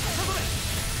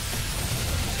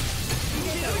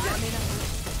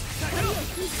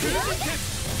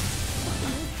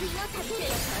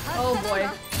 Oh boy.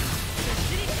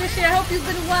 Fishy, I hope you've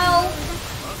been well.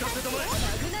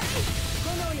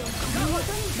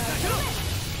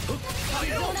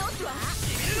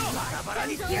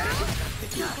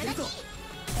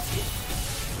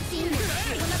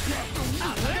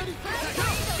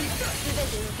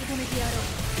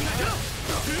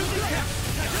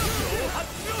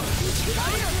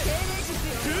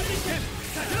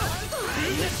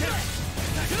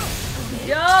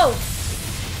 Yo!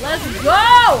 Let's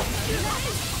go!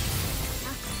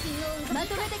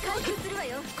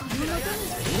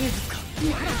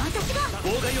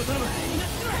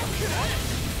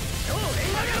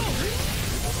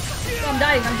 I'm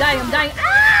dying, I'm dying, I'm dying.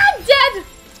 Ah, I'm dead!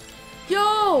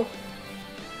 Yo!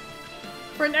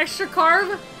 For an extra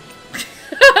carb?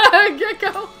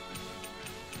 Gecko!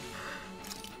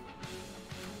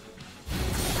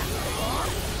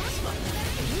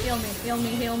 Heal me, heal me,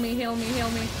 heal me, heal me, heal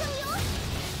me.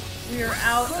 We are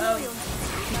out of...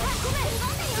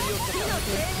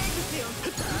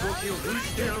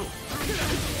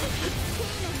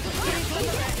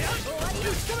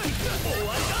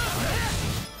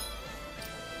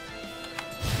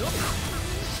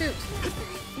 Shoot.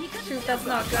 Shoot, that's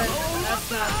not good.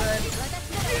 That's not good.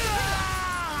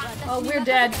 Oh, we're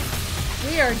dead.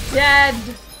 We are dead.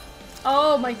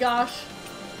 Oh my gosh.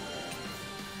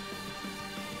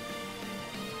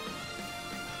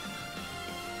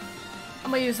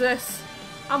 I'm gonna use this.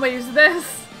 I'm gonna use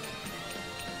this.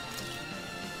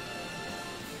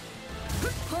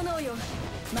 炎よ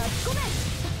巻き込め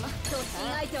突進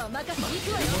相手は任せに行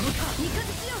くわよ味方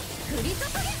しよう降り注げ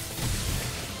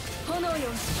炎よ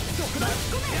巻き込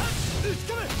め打ち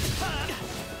込め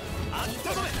あっ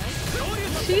とどめ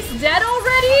She's dead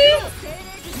already?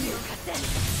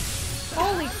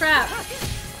 Holy crap.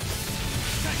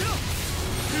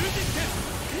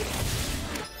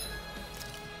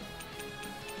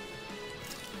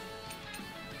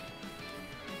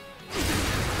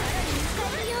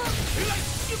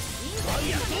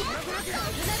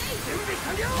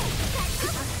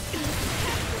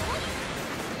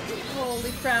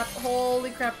 Holy crap,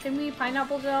 holy crap. Can we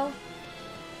pineapple gel?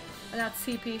 Oh, that's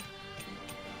CP.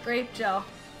 Grape gel.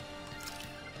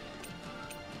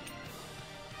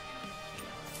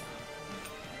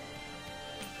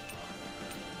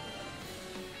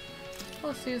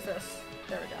 Let's use this.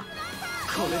 There we go.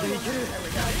 There we go.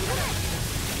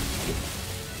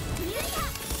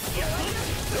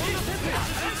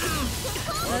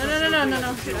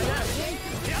 No.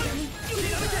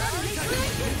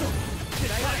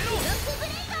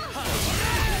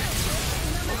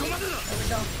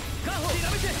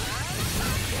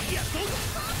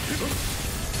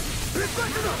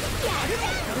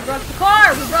 We broke the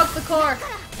core! We broke the core!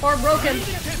 Core broken.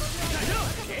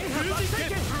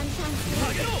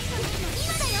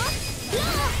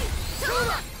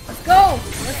 Let's go!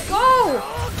 Let's go!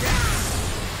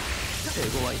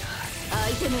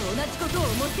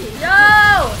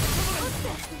 Yo!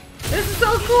 This is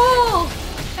so cool!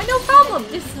 And no problem!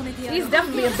 He's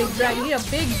definitely a big dragon. He's a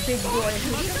big boy.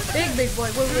 Big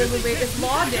boy. Wait. Is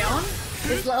law down?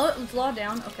 Is law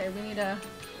down? Okay, we need a...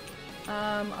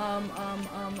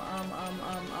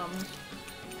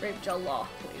 Grape gel law,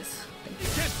 please.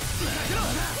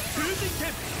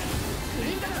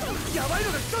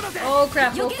 Oh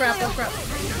crap, oh crap, oh crap.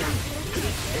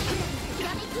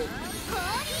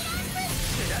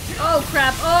 Oh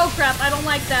crap, oh crap, I don't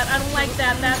like that, I don't like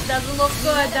that, that doesn't look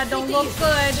good, that don't look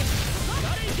good.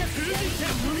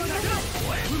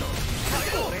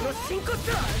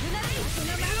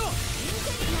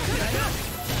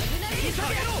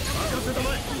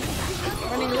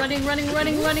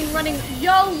 Running.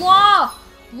 Yo, Law!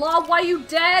 Law, why you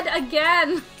dead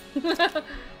again?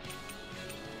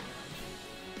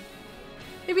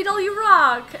 Maybe don't you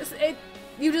rock.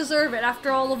 You deserve it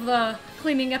after all of the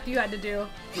cleaning up you had to do.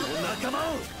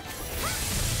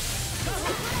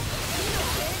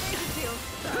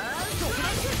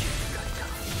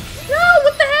 No,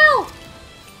 what the hell?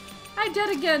 I dead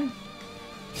again.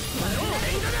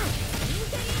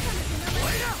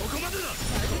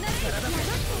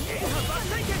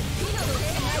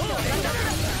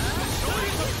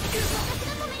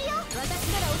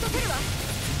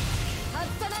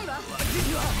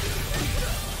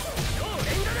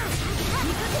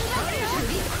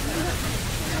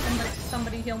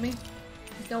 Somebody heal me.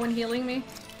 Is no one healing me?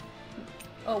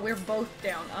 Oh, we're both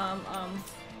down.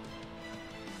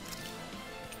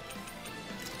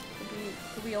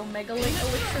 Could we Omega Link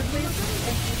elixir, please?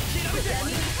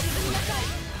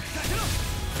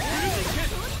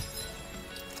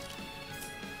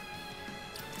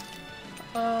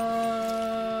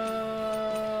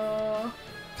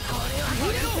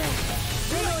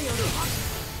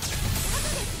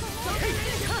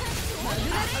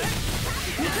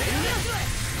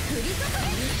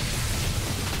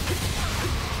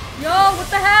 Yo, what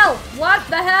the hell? What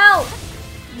the hell?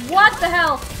 What the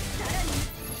hell?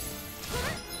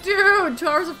 Dude, 2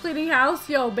 hours of cleaning house?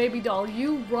 Yo, baby doll,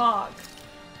 you rock.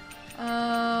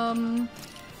 I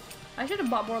should have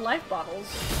bought more life bottles.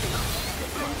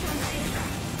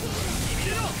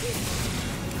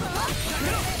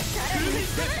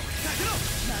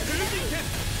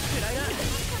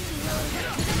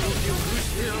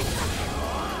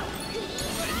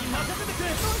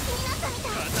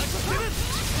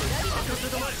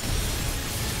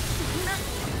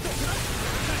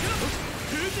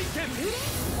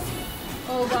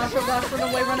 Oh gosh, run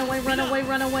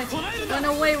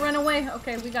away.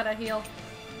 Okay, we gotta heal.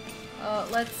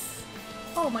 Let's...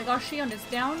 Oh my gosh, Shion is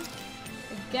down.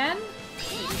 Again?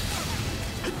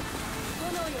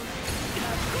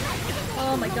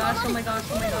 Oh my gosh.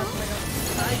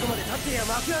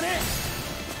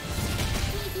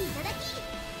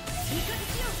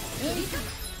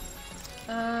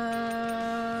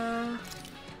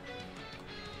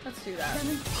 Let's do that.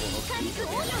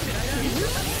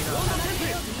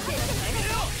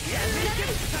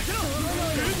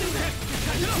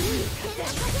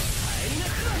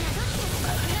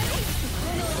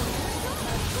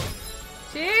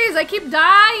 Jeez, I keep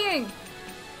dying!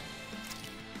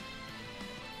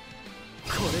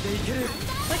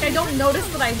 Like I don't notice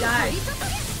that I die.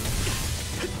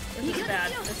 This is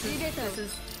bad.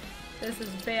 This is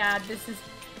bad. This is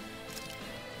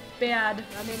bad.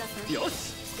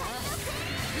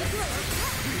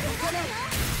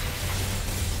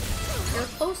 You're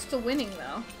close to winning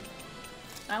though.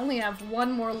 I only have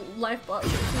one more life bottle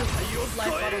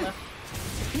left.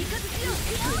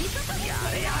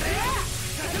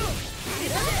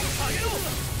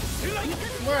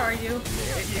 Where are you?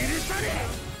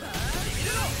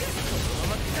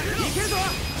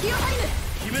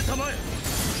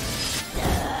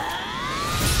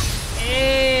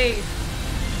 Hey!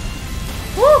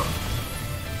 Woo!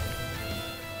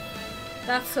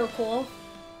 That's so cool.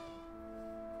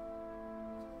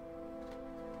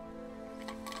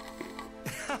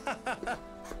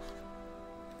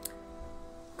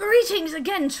 Greetings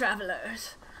again,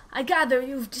 travelers. I gather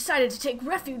you've decided to take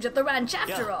refuge at the ranch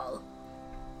after all.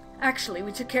 Actually,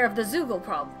 we took care of the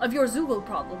your Zoogle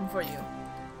problem for you.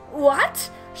 What?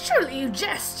 Surely you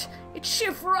jest. Its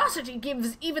sheer ferocity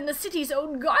gives even the city's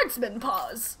own guardsmen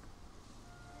pause.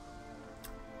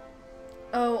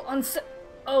 A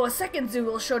second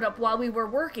Zoogle showed up while we were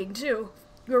working, too.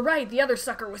 You're right, the other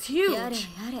sucker was huge.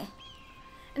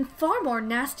 And far more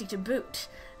nasty to boot.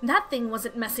 That thing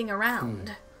wasn't messing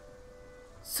around.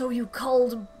 So you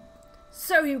called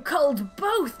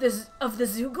both of the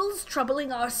Zoogles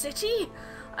troubling our city?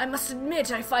 I must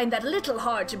admit I find that a little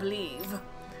hard to believe.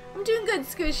 I'm doing good,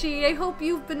 Squishy. I hope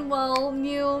you've been well,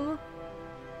 Mew.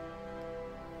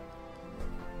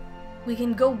 We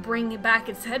can go bring back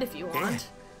its head if you want.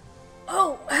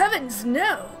 Oh, heavens,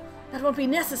 no! That won't be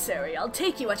necessary. I'll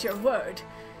take you at your word.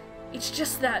 It's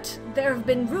just that there have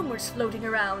been rumors floating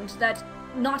around that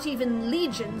not even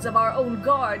legions of our own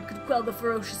guard could quell the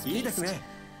ferocious beast.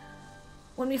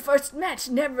 When we first met,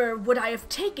 never would I have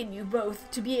taken you both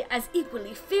to be as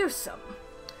equally fearsome.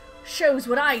 Shows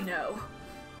what I know.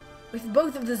 With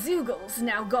both of the Zoogles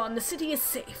now gone, the city is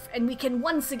safe, and we can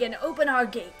once again open our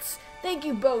gates. Thank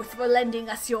you both for lending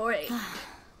us your aid.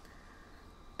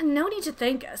 No need to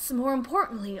thank us. More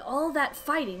importantly, all that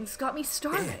fighting's got me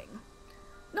starving.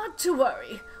 Not to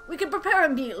worry. We can prepare a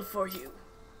meal for you.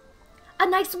 A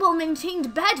nice,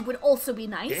 well-maintained bed would also be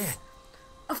nice.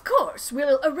 Of course,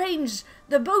 we'll arrange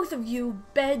the both of you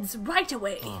beds right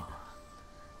away.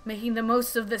 Making the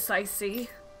most of this, I see.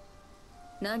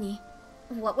 Nani?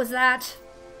 What was that?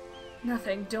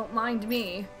 Nothing, don't mind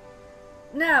me.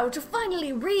 Now, to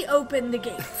finally reopen the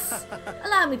gates,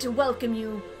 allow me to welcome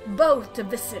you both to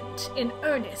Vicent in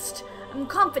earnest. I'm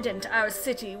confident our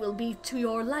city will be to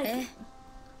your liking.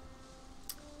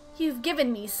 You've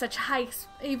given me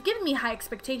high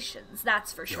expectations,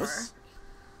 that's for sure.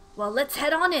 Well, let's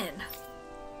head on in.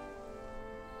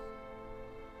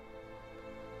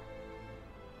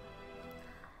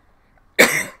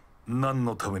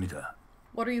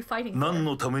 What are you fighting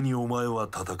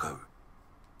for?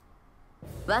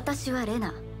 私はレ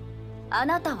ナ。あ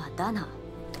なたはダナ。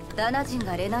ダナ人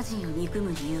がレナ人を憎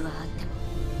む理由はあって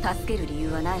も、助ける理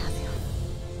由はないはずよ。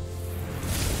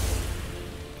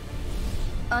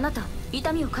あなた、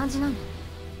痛みを感じないの？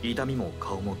痛みも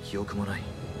顔も記憶もない。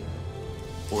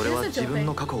俺は自分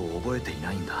の過去を覚えてい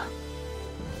ないんだ。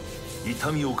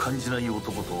痛みを感じない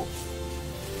男と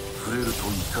触れると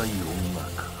痛い女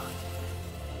か。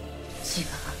違う。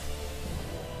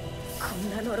こ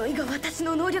んな呪いが私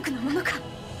の能力のものか。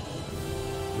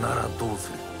ならどう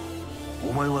する？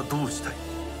お前はどうしたい？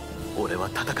俺は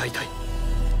戦いたい。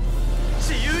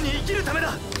自由に生きるため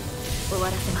だ。終わ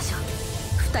らせましょう。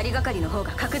二人がかりの方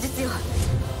が確実よ。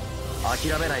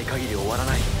諦めない限り終わら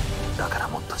ない。だから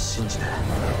もっと信じて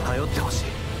頼ってほしい。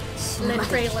死ぬま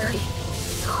で一人。そう思って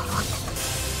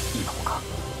今もか。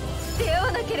出会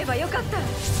わなければよかった。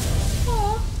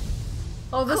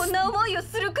こんな思いを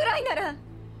するくらいなら。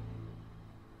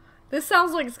This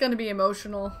sounds like it's gonna be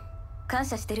emotional. 感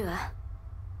謝してるわ。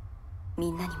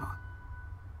みんなにも。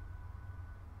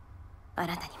あ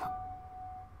なたにも。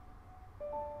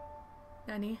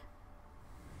何？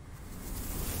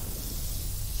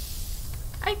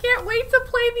 I can't wait to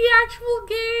play the actual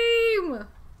game!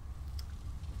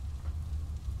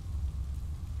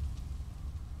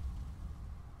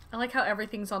 I like how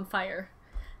everything's on fire.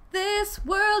 This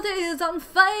world is on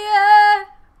fire!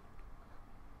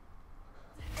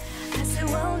 I said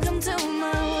welcome to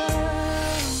my